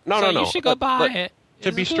 No, so no. You should go buy it. To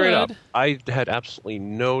It's be straight up, good. I had absolutely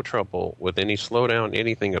no trouble with any slowdown,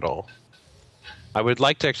 anything at all. I would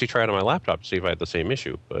like to actually try it on my laptop to see if I had the same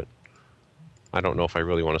issue, but I don't know if I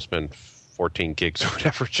really want to spend 14 gigs or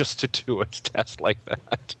whatever just to do a test like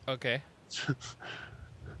that. Okay. 'Cause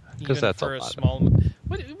Even that's for a a lot. small.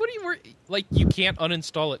 What do you like? You can't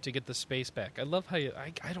uninstall it to get the space back. I love how you.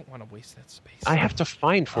 I don't want to waste that space. I have to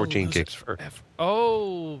find I'll 14 lose gigs it for... forever.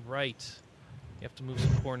 Oh, right. You have to move some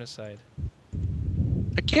porn aside.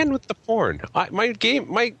 Again with the porn.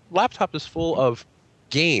 My laptop is full of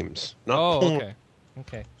games, not Oh, porn. okay.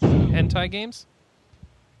 Okay. Hentai games?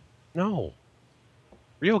 No.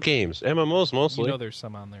 Real games. MMOs mostly. You know there's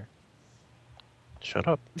some on there. Shut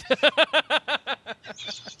up.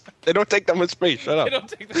 They don't take that much space. Shut up. I don't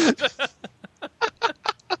take that.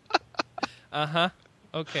 Uh-huh.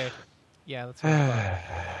 Okay. Yeah, that's what I thought.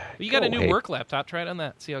 But you got a Go new ahead. work laptop. Try it on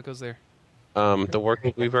that. See how it goes there. The work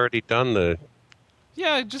we've already done.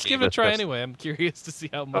 Yeah, just give it a try anyway. I'm curious to see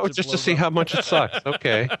how much. Oh, it just to blows see up. how much it sucks.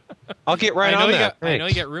 Okay, I'll get right I know on you that. got. I know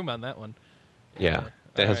you Thanks. got room on that one. Yeah,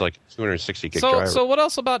 that All has right. like 260 gig drive. So what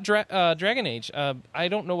else about Dragon Age? I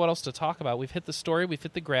don't know what else to talk about. We've hit the story. We've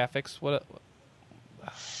hit the graphics. What?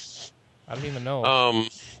 I don't even know.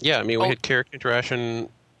 Yeah, I mean we Oh. had character interaction.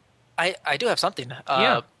 I do have something.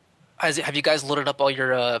 Yeah. Have you guys loaded up all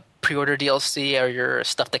your pre-order DLC or your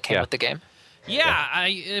stuff that came Yeah. with the game? Yeah,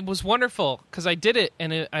 it was wonderful because I did it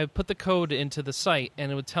and I put the code into the site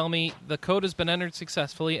and it would tell me the code has been entered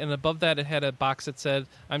successfully, and above that it had a box that said,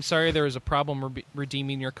 "I'm sorry, there was a problem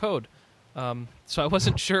redeeming your code." So I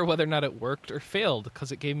wasn't sure whether or not it worked or failed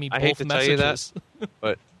because it gave me I both hate to tell you messages. that,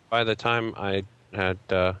 but by the time I had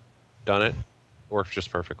done it, worked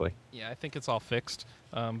just perfectly. Yeah, I think it's all fixed.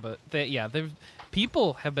 But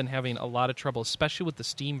people have been having a lot of trouble, especially with the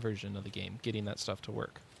Steam version of the game, getting that stuff to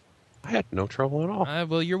work. I had no trouble at all.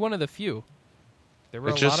 Well, you're one of the few. There were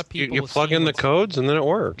It's a lot just of people. you with plug Steam in the with- codes and then it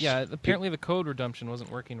works. Yeah, apparently the code redemption wasn't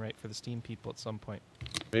working right for the Steam people at some point.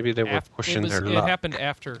 Maybe they were pushing their It luck. happened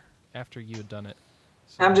after you had done it.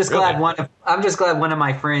 So- I'm just Really? glad one of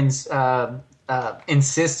my friends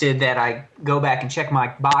insisted that I go back and check my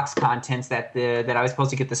box contents that I was supposed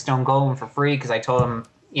to get the Stone Golem for free because I told them,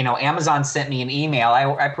 Amazon sent me an email.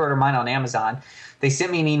 I pre-ordered mine on Amazon. They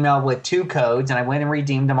sent me an email with 2 codes, and I went and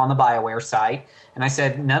redeemed them on the BioWare site. And I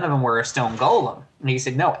said none of them were a Stone Golem. And he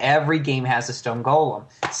said, no, every game has a Stone Golem.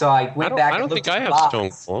 So I went back and looked at the box. I don't think I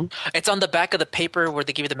have Stone Golem. It's on the back of the paper where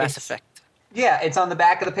they give you the Mass Effect. Yeah, it's on the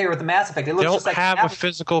back of the paper with the Mass Effect. It looks just like have a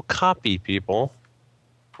physical copy, people.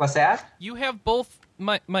 What's that? You have both,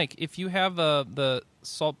 Mike. If you have the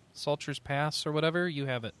Salter's Pass or whatever, you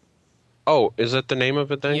have it. Oh, is that the name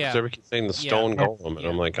of it then? Yeah. Because everybody's saying the Stone Golem, and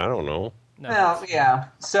I'm like, I don't know. No. Well, yeah.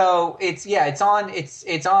 So it's on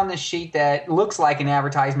the sheet that looks like an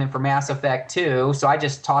advertisement for Mass Effect 2. So I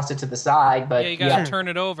just tossed it to the side. But you got to turn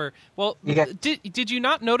it over. Well, did you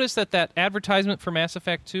not notice that advertisement for Mass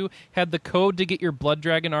Effect 2 had the code to get your Blood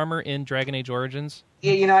Dragon armor in Dragon Age Origins?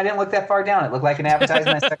 Yeah, I didn't look that far down. It looked like an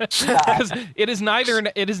advertisement. Because it is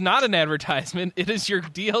not an advertisement. It is your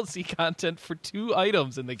DLC content for 2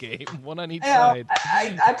 items in the game, one on each side.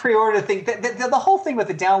 I pre-ordered a thing. The whole thing with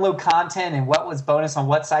the download content and what was bonus on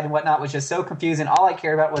what side and whatnot was just so confusing. All I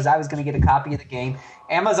cared about was I was going to get a copy of the game.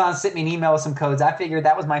 Amazon sent me an email with some codes. I figured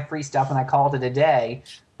that was my free stuff, and I called it a day.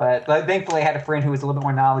 But thankfully, I had a friend who was a little bit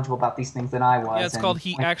more knowledgeable about these things than I was. Yeah, it's called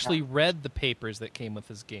he actually read the papers that came with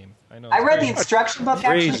his game. I know. I read the instruction book.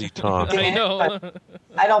 Crazy talk. I know.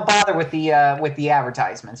 I don't bother with the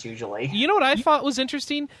advertisements usually. You know what I thought was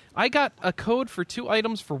interesting? I got a code for 2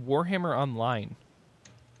 items for Warhammer Online.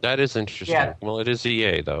 That is interesting. Yeah. Well, it is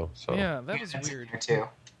EA though. So Yeah, that was weird. Too.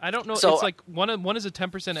 I don't know. So, it's like one is a 10%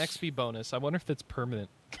 XP bonus. I wonder if it's permanent.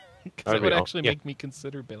 Because it would actually make me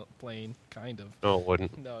consider playing, kind of. No, it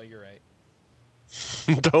wouldn't. No, you're right.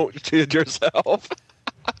 Don't kid yourself.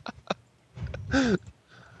 What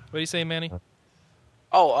do you say, Manny?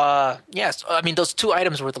 Oh, yes. I mean, those 2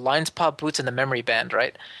 items were the Lion's Paw boots and the memory band,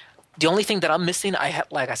 right? The only thing that I'm missing,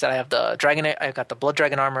 like I said, I have the dragon. I got the Blood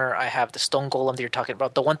Dragon armor. I have the Stone Golem that you're talking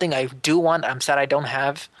about. The one thing I do want, I'm sad I don't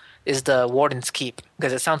have, is the Warden's Keep,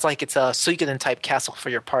 because it sounds like it's a Suikoden type castle for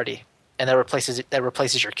your party, and that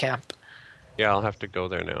replaces your camp. Yeah, I'll have to go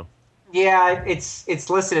there now. Yeah, it's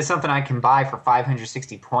listed as something I can buy for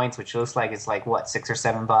 560 points, which looks like it's like what, $6 or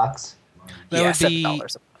 $7? That would be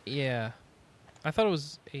 $7. Yeah. I thought it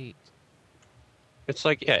was 8. It's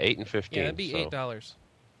like 8 and 15. Yeah, that'd be $8.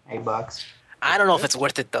 $8. I don't know if it's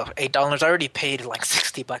worth it though. $8. I already paid like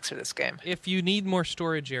 $60 for this game. If you need more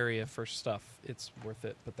storage area for stuff, it's worth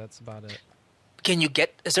it. But that's about it.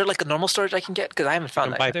 Is there like a normal storage I can get? Because I haven't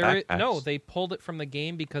found that. No, they pulled it from the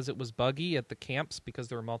game because it was buggy at the camps because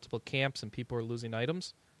there were multiple camps and people were losing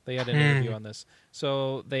items. They had an interview on this,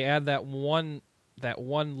 so they add that one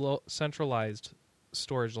centralized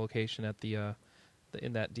storage location at the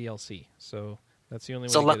in that DLC. So that's the only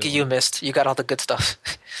way. So to lucky get it you missed. You got all the good stuff.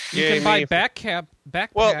 You can buy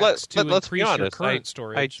backpacks to let's increase be honest. your current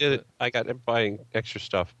storage. I got it buying extra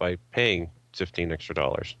stuff by paying $15 extra.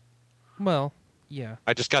 Well, yeah.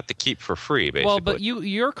 I just got the keep for free, basically. Well, but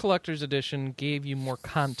your collector's edition gave you more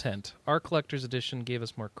content. Our collector's edition gave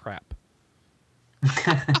us more crap.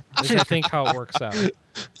 Is I think how it works out.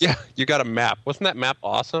 Yeah, you got a map. Wasn't that map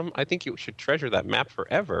awesome? I think you should treasure that map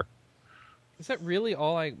forever. Is that really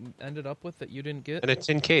all I ended up with that you didn't get? And it's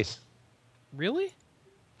in case. Really?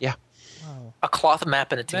 Yeah. Wow. A cloth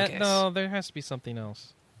map in a tin case. No, there has to be something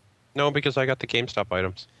else. No, because I got the GameStop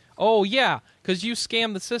items. Oh, yeah, because you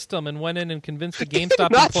scammed the system and went in and convinced the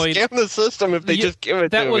GameStop employee... Not scam the system if they just give it to me.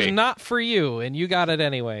 That was not for you, and you got it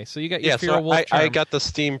anyway. So you got your Fear of Wolf charm. I got the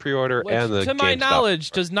Steam pre-order which, and the to my GameStop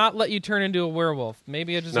knowledge, does not let you turn into a werewolf.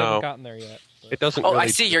 Maybe I just haven't gotten there yet. It doesn't I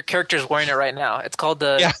see your character's wearing it right now. It's called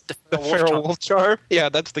the Feral Wolf charm. Yeah,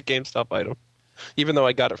 that's the GameStop item. Even though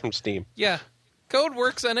I got it from Steam. Yeah. Code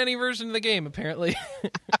works on any version of the game, apparently.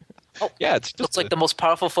 Yeah, it's just looks like the most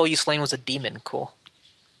powerful foe you slain was a demon. Cool.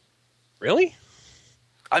 Really?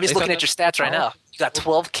 I'm just looking at your stats right now. You got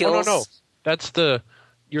 12 kills. No. That's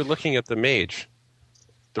you're looking at the mage.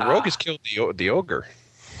 The rogue has killed the ogre.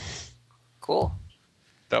 Cool.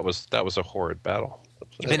 That was a horrid battle.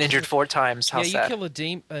 You've been injured 4 times. How you sad. kill a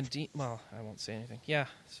demon. Well, I won't say anything. Yeah,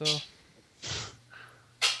 so...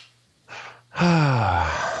 How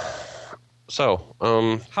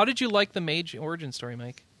did you like the mage origin story,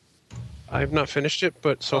 Mike? I have not finished it,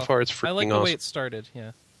 but so far it's freaking I like awesome. the way it started,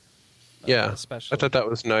 yeah. Yeah, especially. I thought that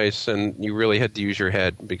was nice, and you really had to use your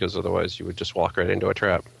head because otherwise you would just walk right into a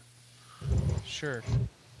trap. Sure.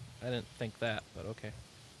 I didn't think that, but okay.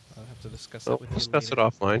 I'll have to discuss that with you discuss later.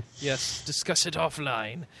 it offline. Yes, discuss it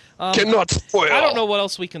offline. Cannot spoil! I don't know what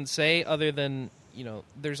else we can say other than,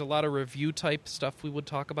 there's a lot of review type stuff we would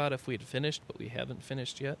talk about if we had finished, but we haven't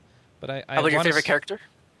finished yet. But I How about your favorite character?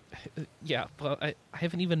 Yeah, well, I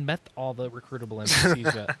haven't even met all the recruitable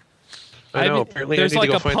NPCs yet. I know. Apparently, there's I need like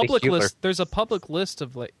to go a find the public healer. list. There's a public list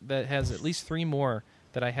of that has at least 3 more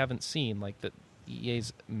that I haven't seen, like that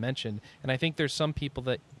EA's mentioned, and I think there's some people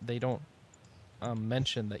that they don't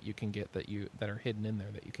mention that you can get that are hidden in there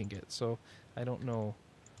that you can get. So I don't know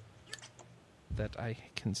that I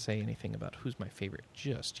can say anything about who's my favorite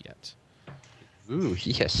just yet. Ooh,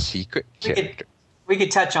 he has secret character. We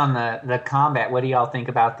could touch on the combat. What do y'all think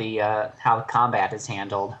about the how the combat is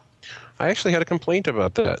handled? I actually had a complaint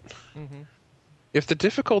about that. Mm-hmm. If the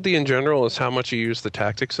difficulty in general is how much you use the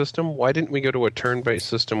tactic system, why didn't we go to a turn-based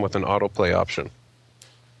system with an autoplay option?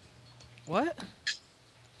 What?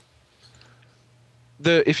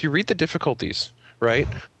 If you read the difficulties, right,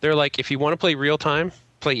 they're like, if you want to play real-time,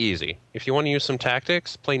 play easy. If you want to use some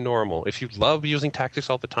tactics, play normal. If you love using tactics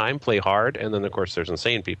all the time, play hard. And then, of course, there's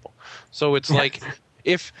insane people. So it's like,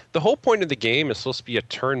 if the whole point of the game is supposed to be a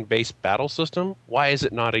turn-based battle system, why is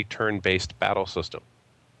it not a turn-based battle system?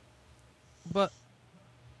 But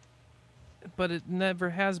it never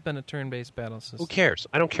has been a turn-based battle system. Who cares?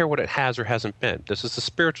 I don't care what it has or hasn't been. This is the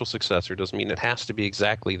spiritual successor. Doesn't mean it has to be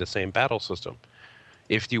exactly the same battle system.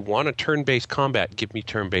 If you want a turn-based combat, give me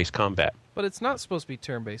turn-based combat. But it's not supposed to be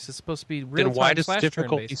turn-based. It's supposed to be real-time Then why does /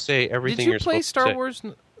 difficulty turn-based. say everything Did you're you play supposed Star to say? Wars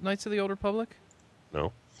Knights of the Old Republic?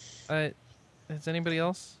 No. Has anybody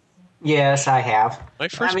else? Yes, I have. My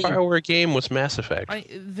first BioWare game was Mass Effect.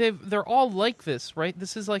 They're all like this, right?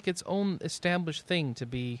 This is like its own established thing to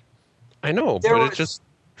be. I know, There but was- it just...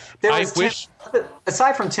 There I was wish...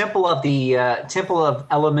 aside from Temple of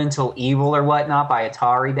Elemental Evil or whatnot by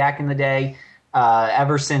Atari back in the day,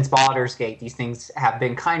 ever since Baldur's Gate, these things have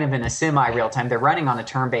been kind of in a semi-real time. They're running on a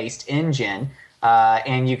turn-based engine,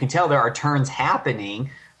 and you can tell there are turns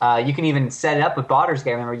happening. You can even set it up with Baldur's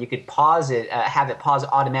Gate. Remember, you could pause it, have it pause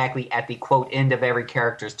automatically at the quote end of every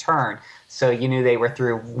character's turn, so you knew they were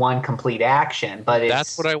through one complete action. But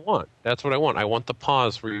That's what I want. I want the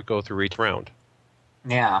pause where you go through each round.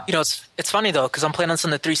 Yeah. You know, it's funny though because I'm playing this on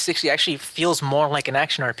the 360. It actually feels more like an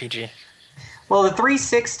action RPG. Well, the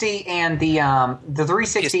 360 and the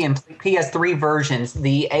 360 and PS3 versions,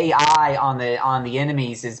 the AI on the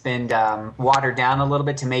enemies has been watered down a little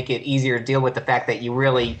bit to make it easier to deal with the fact that you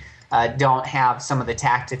really don't have some of the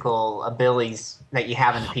tactical abilities that you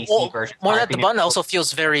have in the PC version. More that the button also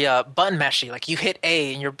feels very button mashy. Like you hit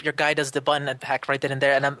A and your guy does the button attack right then and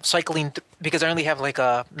there, and I'm cycling because I only have like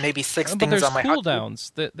maybe 6 But things on my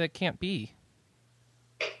cooldowns that can't be.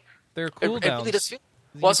 There are cooldowns. It really does feel.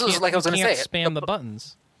 Well, this is like I was going to say. Spam the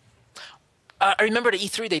buttons. I remember at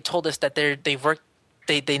E3 they told us that they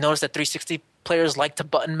noticed that 360 players like to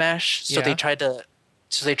button mash, so they tried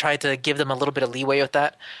to give them a little bit of leeway with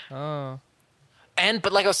that. Oh.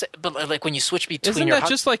 But like I was saying, but like when you switch between Isn't that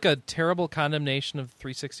just like a terrible condemnation of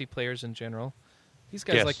 360 players in general? These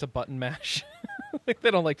guys Yes. like to button mash. Like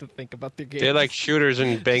they don't like to think about their game. They like shooters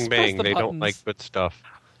and bang Just press bang. the They don't buttons. like good stuff.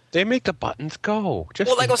 They make the buttons go. Just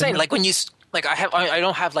well, like I was leave saying, them- like when you like I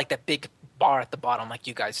don't have like that big bar at the bottom like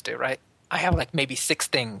you guys do, right? I have like maybe 6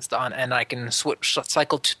 things on, and I can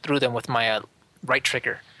cycle through them with my right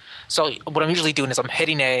trigger. So what I'm usually doing is I'm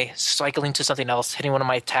hitting A, cycling to something else, hitting one of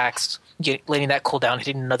my attacks, letting that cool down,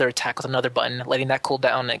 hitting another attack with another button, letting that cool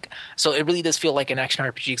down. So it really does feel like an action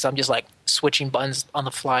RPG because I'm just like switching buttons on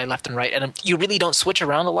the fly left and right. And you really don't switch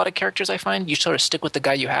around a lot of characters, I find. You sort of stick with the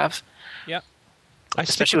guy you have. Yep. I stick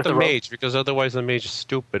especially with the with the rogue. mage because otherwise the mage is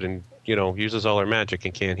stupid and uses all her magic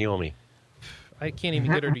and can't heal me. I can't even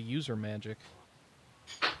get her to use her magic.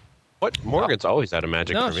 What? Morgan's always out of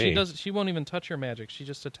magic No, for me. she doesn't. She won't even touch her magic. She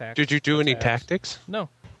just attacks. Did you do any attacks. tactics? No.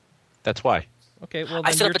 That's why. Okay. Well, I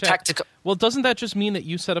then set your up the tactical. Well, doesn't that just mean that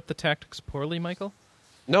you set up the tactics poorly, Michael?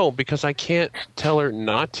 No, because I can't tell her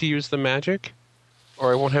not to use the magic,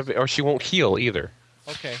 or I won't have, or she won't heal either.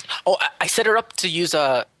 Okay. Oh, I set her up to use.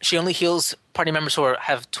 She only heals party members who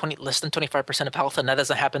have less than 25% of health, and that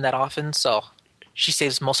doesn't happen that often. So she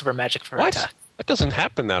saves most of her magic for her What? attack. That doesn't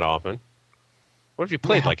happen that often. What have you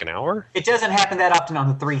played, like an hour? It doesn't happen that often on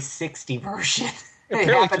the 360 version. It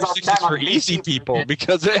Apparently, happens all the 360 time is on for the easy PC people version.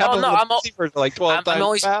 because it happens no, on I'm the PC version like 12 I'm times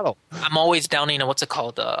always- battle. I'm always downing what's it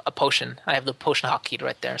called, a potion. I have the potion hotkey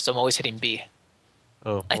right there, so I'm always hitting B.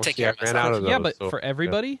 Oh, I well, take see, care of ran myself. out of Yeah, those, but so- for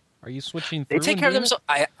everybody, are you switching They through? take and care of doing themselves.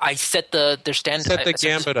 I set their standard. Set the I-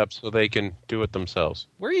 gambit up so they can do it themselves.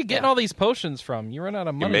 Where are you getting Yeah. all these potions from? You run out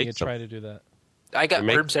of money. make You some. try to do that. I got You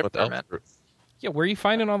make herbs them with everywhere, elf man. fruit. Yeah, where are you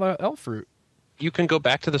finding all the elf fruit? You can go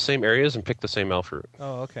back to the same areas and pick the same elf fruit.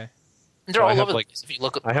 Oh, okay. They're So I all have, over like- the place. If you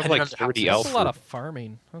look, I have, hidden like, under 30 houses. elf That's a lot fruit. of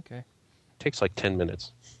farming. Okay. Takes like 10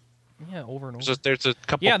 minutes. Yeah, over and over. There's a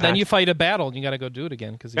couple. Yeah, then you fight a battle and you got to go do it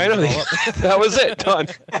again because I know that was it. Done.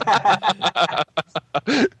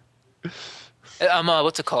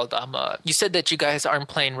 What's it called? You said that you guys aren't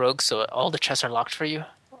playing Rogue, so all the chests are locked for you.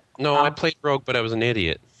 No, I played Rogue, but I was an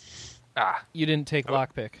idiot. You didn't take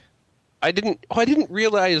lockpick. I didn't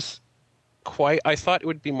realize quite. I thought it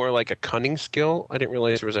would be more like a cunning skill. I didn't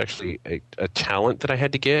realize there was actually a talent that I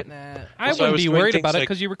had to get. I wouldn't be worried about it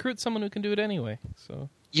because you recruit someone who can do it anyway. So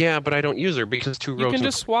yeah, but I don't use her because two rogues. You can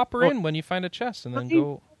just swap her in when you find a chest and then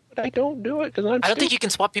go. But I don't do it because I'm. I don't think you can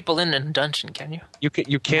swap people in a dungeon, can you? You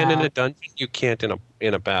can in a dungeon. You can't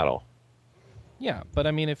in a battle. Yeah, but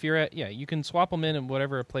I mean, if you're at you can swap them in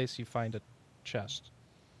whatever place you find a chest.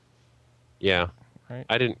 Yeah, right.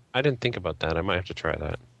 I didn't think about that. I might have to try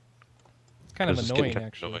that. It's kind of annoying,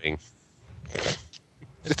 actually. Annoying.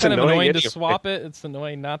 It's kind of annoying to swap it. It's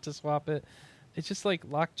annoying not to swap it. It's just like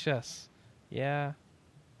locked chests. Yeah.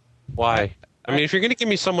 Why? I mean, if you're going to give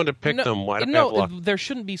me someone to pick them, why don't I have luck? There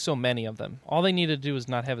shouldn't be so many of them. All they need to do is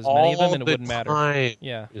not have as many of them, and it wouldn't matter.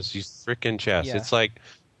 Yeah. Is these freaking chests. Yeah. It's like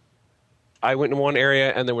I went in one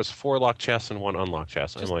area and there was 4 locked chests and 1 unlocked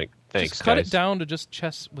chest. I'm like, thanks, just cut guys. it down to just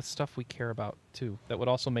chests with stuff we care about too. That would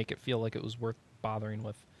also make it feel like it was worth bothering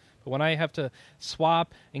with. But when I have to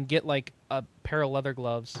swap and get like a pair of leather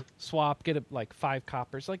gloves, get like 5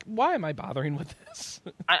 coppers, like why am I bothering with this?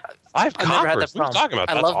 I've never had that problem. What are you talking about?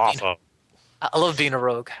 That's awesome. I love being a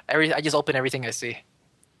rogue. I just open everything I see.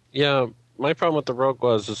 Yeah, my problem with the rogue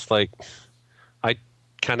was like I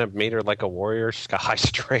kind of made her like a warrior. She's got high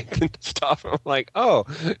strength and stuff. I'm like, oh,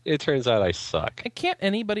 it turns out I suck. Can't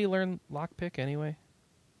anybody learn lockpick anyway?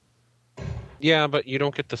 Yeah, but you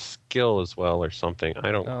don't get the skill as well or something.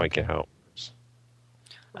 I don't quite get how it works.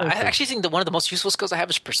 I actually think that one of the most useful skills I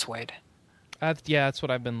have is persuade. Yeah, that's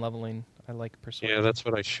what I've been leveling. I like persuade. Yeah, that's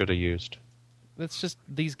what I should have used. That's just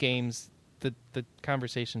these games. The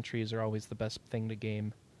conversation trees are always the best thing to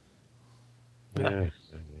game. Yeah.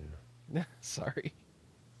 Sorry.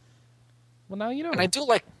 Well, now you know. And I do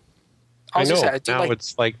like. I know.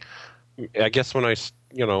 It's like, I guess when I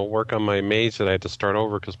work on my mage that I had to start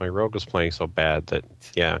over because my rogue was playing so bad that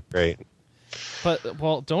great.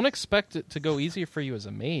 But don't expect it to go easier for you as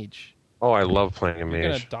a mage. Oh, I love playing a mage.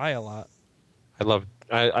 You're gonna die a lot.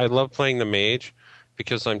 I love playing the mage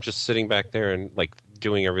because I'm just sitting back there and like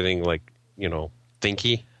doing everything like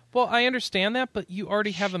thinky. Well, I understand that, but you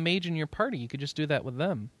already have a mage in your party. You could just do that with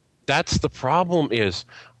them. That's the problem.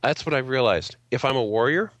 That's what I've realized. If I'm a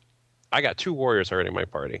warrior, I got 2 warriors already in my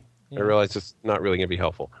party. Yeah. I realize it's not really going to be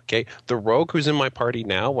helpful. Okay, the rogue who's in my party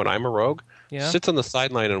now, when I'm a rogue, sits on the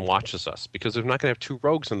sideline and watches us because we're not going to have 2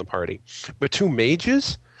 rogues in the party. But 2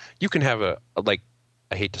 mages, you can have I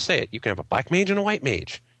hate to say it, you can have a black mage and a white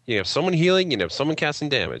mage. You have someone healing, you have someone casting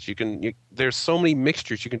damage. There's so many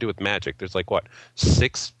mixtures you can do with magic. There's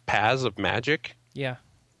 6 paths of magic. Yeah.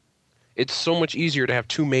 It's so much easier to have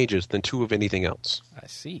 2 mages than 2 of anything else. I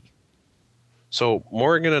see. So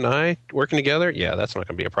Morgan and I working together, that's not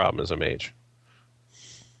going to be a problem as a mage.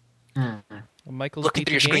 Well, Michael's looking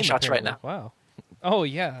through your screenshots right now. Wow. Oh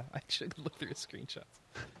yeah, I should look through his screenshots.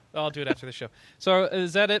 I'll do it after the show. So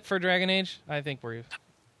is that it for Dragon Age? I think we're.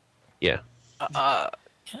 Yeah.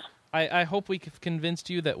 I hope we've convinced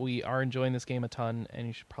you that we are enjoying this game a ton, and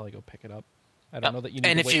you should probably go pick it up. I don't know that you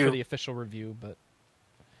need to wait for the official review, but.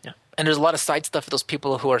 Yeah. And there's a lot of side stuff for those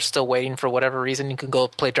people who are still waiting for whatever reason. You can go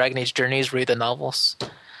play Dragon Age Journeys, read the novels.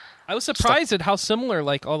 I was surprised at how similar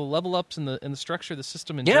all the level ups and the structure of the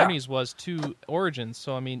system in Journeys was to Origins.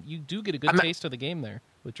 So I mean, you do get a good taste of the game there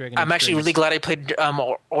with Dragon Age. I'm actually really glad I played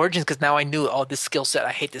Origins because now I knew this skill set.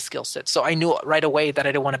 I hate this skill set, so I knew right away that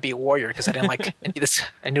I didn't want to be a warrior because I didn't like any of this.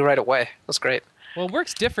 I knew right away. It was great. Well, it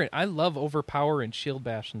works different. I love Overpower and Shield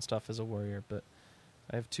Bash and stuff as a warrior, but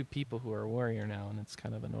I have 2 people who are a warrior now, and it's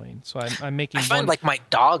kind of annoying. So I'm making. I find my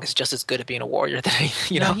dog is just as good at being a warrior than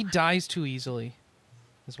he dies too easily,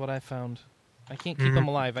 is what I found. I can't keep him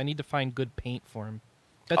alive. I need to find good paint for him.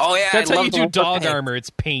 That's how you do dog armor. It's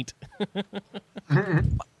paint.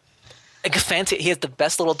 Like fancy. He has the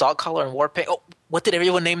best little dog collar and war paint. Oh, what did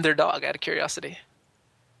everyone name their dog? Out of curiosity.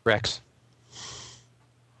 Rex.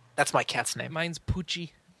 That's my cat's name. Mine's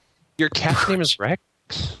Poochie. Your cat's name is Rex?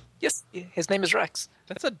 Yes, his name is Rex.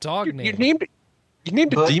 That's a dog name. You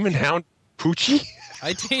named a demon hound Poochie?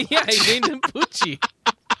 I named him Poochie.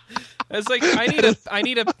 I was like, I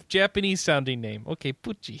need a Japanese sounding name. Okay,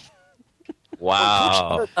 Poochie.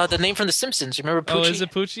 Wow. The name from The Simpsons. You remember Poochie? Oh, is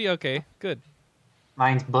it Poochie? Okay, good.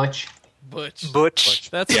 Mine's Butch.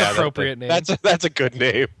 Butch. That's an appropriate name. That's a good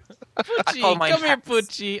name. Poochie, come here,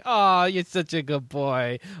 Poochie. Oh, you're such a good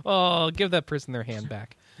boy. Oh, give that person their hand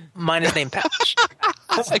back. Mine is named Patch.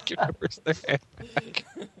 Like your first name.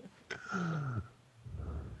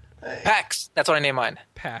 Pax. That's what I named mine.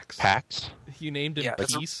 Pax. Pax? You named him Yeah,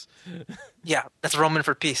 Peace. Yeah, that's Roman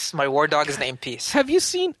for peace. My war dog is named Peace. Have you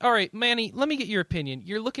seen... All right, Manny, let me get your opinion.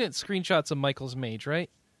 You're looking at screenshots of Michael's mage,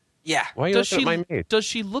 right? Yeah. Why are you looking at my maid? Does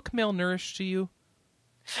she look malnourished to you?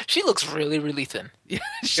 She looks really, really thin.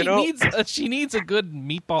 She needs a good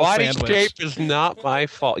meatball Body sandwich. shape is not my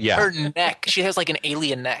fault. Yeah. Her neck. She has like an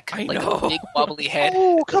alien neck. I like know. a big wobbly head.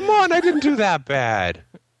 Oh, come on. I didn't do that bad.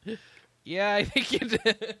 Yeah, I think you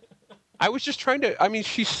did. I was just trying to... I mean,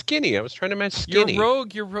 she's skinny. I was trying to match skinny.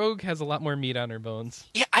 Your rogue has a lot more meat on her bones.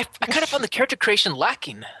 Yeah, I kind of found the character creation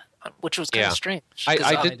lacking, which was kind of strange. 'Cause,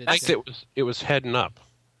 I did think it was heading up.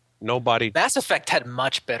 No body... Mass Effect had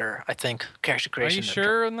much better, I think, character Are creation. you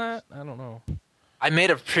sure on that? I don't know. I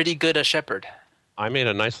made a pretty good shepherd. I made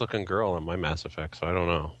a nice-looking girl in my Mass Effect, so I don't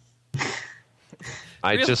know.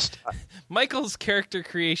 Really? Michael's character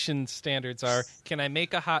creation standards are, can I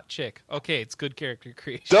make a hot chick? Okay, it's good character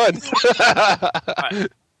creation. Done!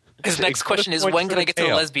 His next question is, when can I get to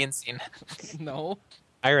the lesbian scene? No.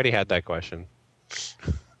 I already had that question. Hi,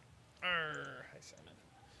 Simon.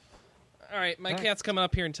 All right, my cat's coming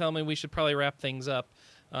up here and telling me we should probably wrap things up.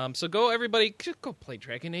 So everybody, go play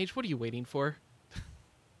Dragon Age. What are you waiting for?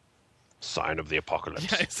 Sign of the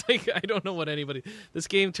apocalypse. Yeah, it's like, I don't know what anybody... This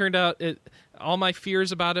game turned out... all my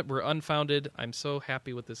fears about it were unfounded. I'm so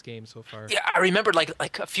happy with this game so far. Yeah, I remember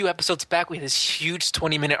like a few episodes back, we had this huge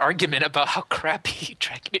 20-minute argument about how crappy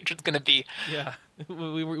Dragon Age was going to be. Yeah,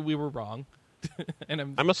 we were wrong.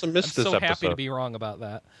 And I must have missed this so episode. happy to be wrong about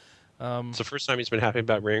that. It's the first time he's been happy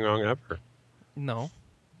about being wrong ever. No.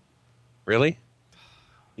 Really?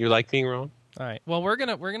 You like being wrong? All right. Well, we're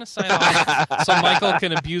gonna sign off so Michael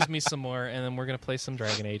can abuse me some more, and then we're gonna play some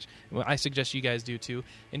Dragon Age. Well, I suggest you guys do too.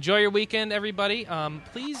 Enjoy your weekend, everybody.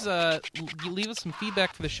 Please leave us some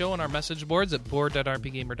feedback for the show on our message boards at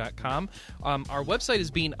board.rpgamer.com. Our website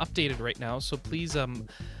is being updated right now, so please.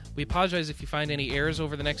 We apologize if you find any errors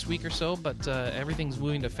over the next week or so, but everything's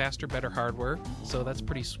moving to faster, better hardware, so that's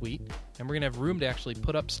pretty sweet. And we're going to have room to actually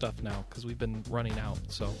put up stuff now, because we've been running out,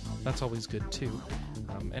 so that's always good, too.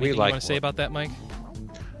 Anything you want to say about that, Mike?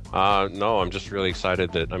 No, I'm just really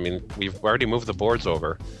excited that, we've already moved the boards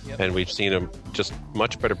over, and we've seen a just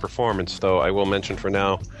much better performance, though I will mention for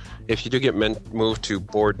now, if you do get moved to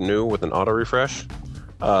board new with an auto-refresh,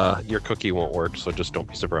 your cookie won't work, so just don't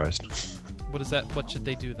be surprised. What is that? What should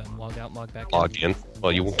they do then? Log out and log back in? Log in.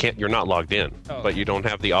 Well, you can't. You're not logged in, Oh. but you don't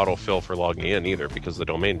have the autofill for logging in either because the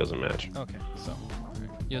domain doesn't match. Okay, so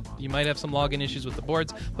you might have some login issues with the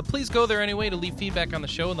boards, but please go there anyway to leave feedback on the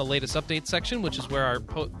show in the latest updates section, which is where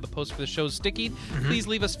the post for the show is sticky. Mm-hmm. Please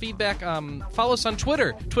leave us feedback. Follow us on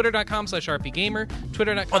Twitter, twitter.com/rpgamer,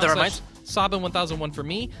 twitter.com/Sabin1001 for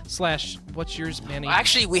me, / what's yours, Manny?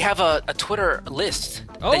 Actually, we have a Twitter list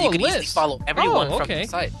that you can easily follow everyone from the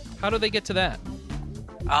site. How do they get to that?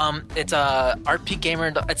 It's RP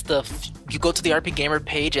Gamer. You go to the RP Gamer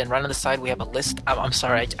page and right on the side we have a list. I'm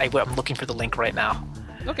sorry, I'm looking for the link right now.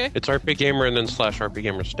 Okay. It's RP Gamer and then /RP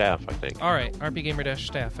Gamer staff, I think. All right, RP Gamer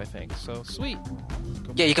staff, I think. So sweet.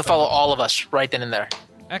 Yeah, you can follow all of us right then and there.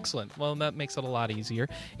 Excellent. Well, that makes it a lot easier.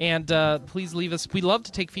 And please leave us. We love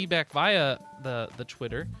to take feedback via the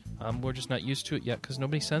Twitter. We're just not used to it yet because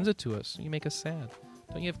nobody sends it to us. You make us sad.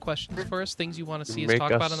 Don't you have questions for us? Things you want to see us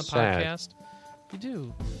talk about on the podcast? You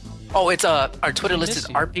do. Oh, it's our Twitter list is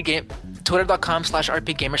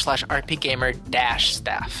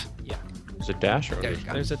twitter.com/rpgamer/rpgamer-staff. Yeah. Is it dash or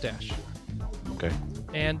There's a dash. Okay.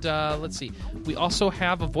 And let's see. We also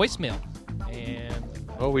have a voicemail. And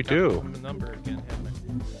we do. The number again, haven't I?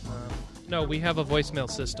 No, we have a voicemail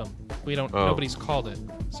system. We don't. Nobody's called it.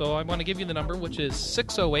 So I want to give you the number, which is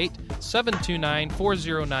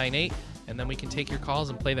 608-729-4098. And then we can take your calls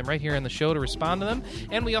and play them right here on the show to respond to them.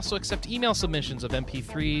 And we also accept email submissions of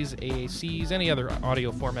MP3s, AACs, any other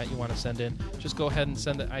audio format you want to send in. Just go ahead and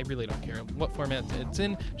send it. I really don't care what format it's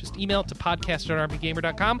in. Just email it to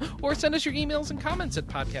podcast@rpgamer.com or send us your emails and comments at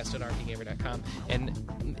podcast@rpgamer.com.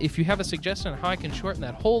 And if you have a suggestion on how I can shorten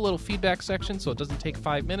that whole little feedback section so it doesn't take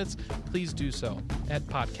 5 minutes, please do so at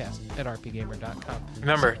podcast@rpgamer.com.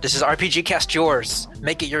 Remember, this is RPGCast yours.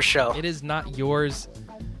 Make it your show. It is not yours.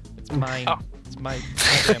 It's mine. Oh. It's my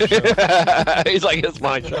damn show. He's like, it's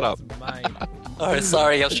mine. Shut up. It's mine. Oh,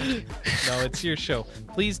 sorry. No, it's your show.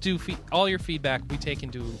 Please do all your feedback. We take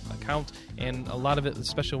into account, and a lot of it,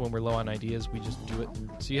 especially when we're low on ideas, we just do it.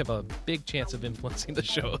 So you have a big chance of influencing the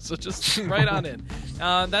show. So just right on in.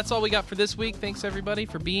 That's all we got for this week. Thanks, everybody,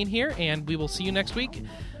 for being here, and we will see you next week.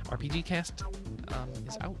 RPGCast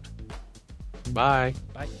is out. Bye.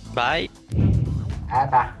 Bye. Bye.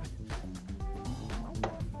 Bye.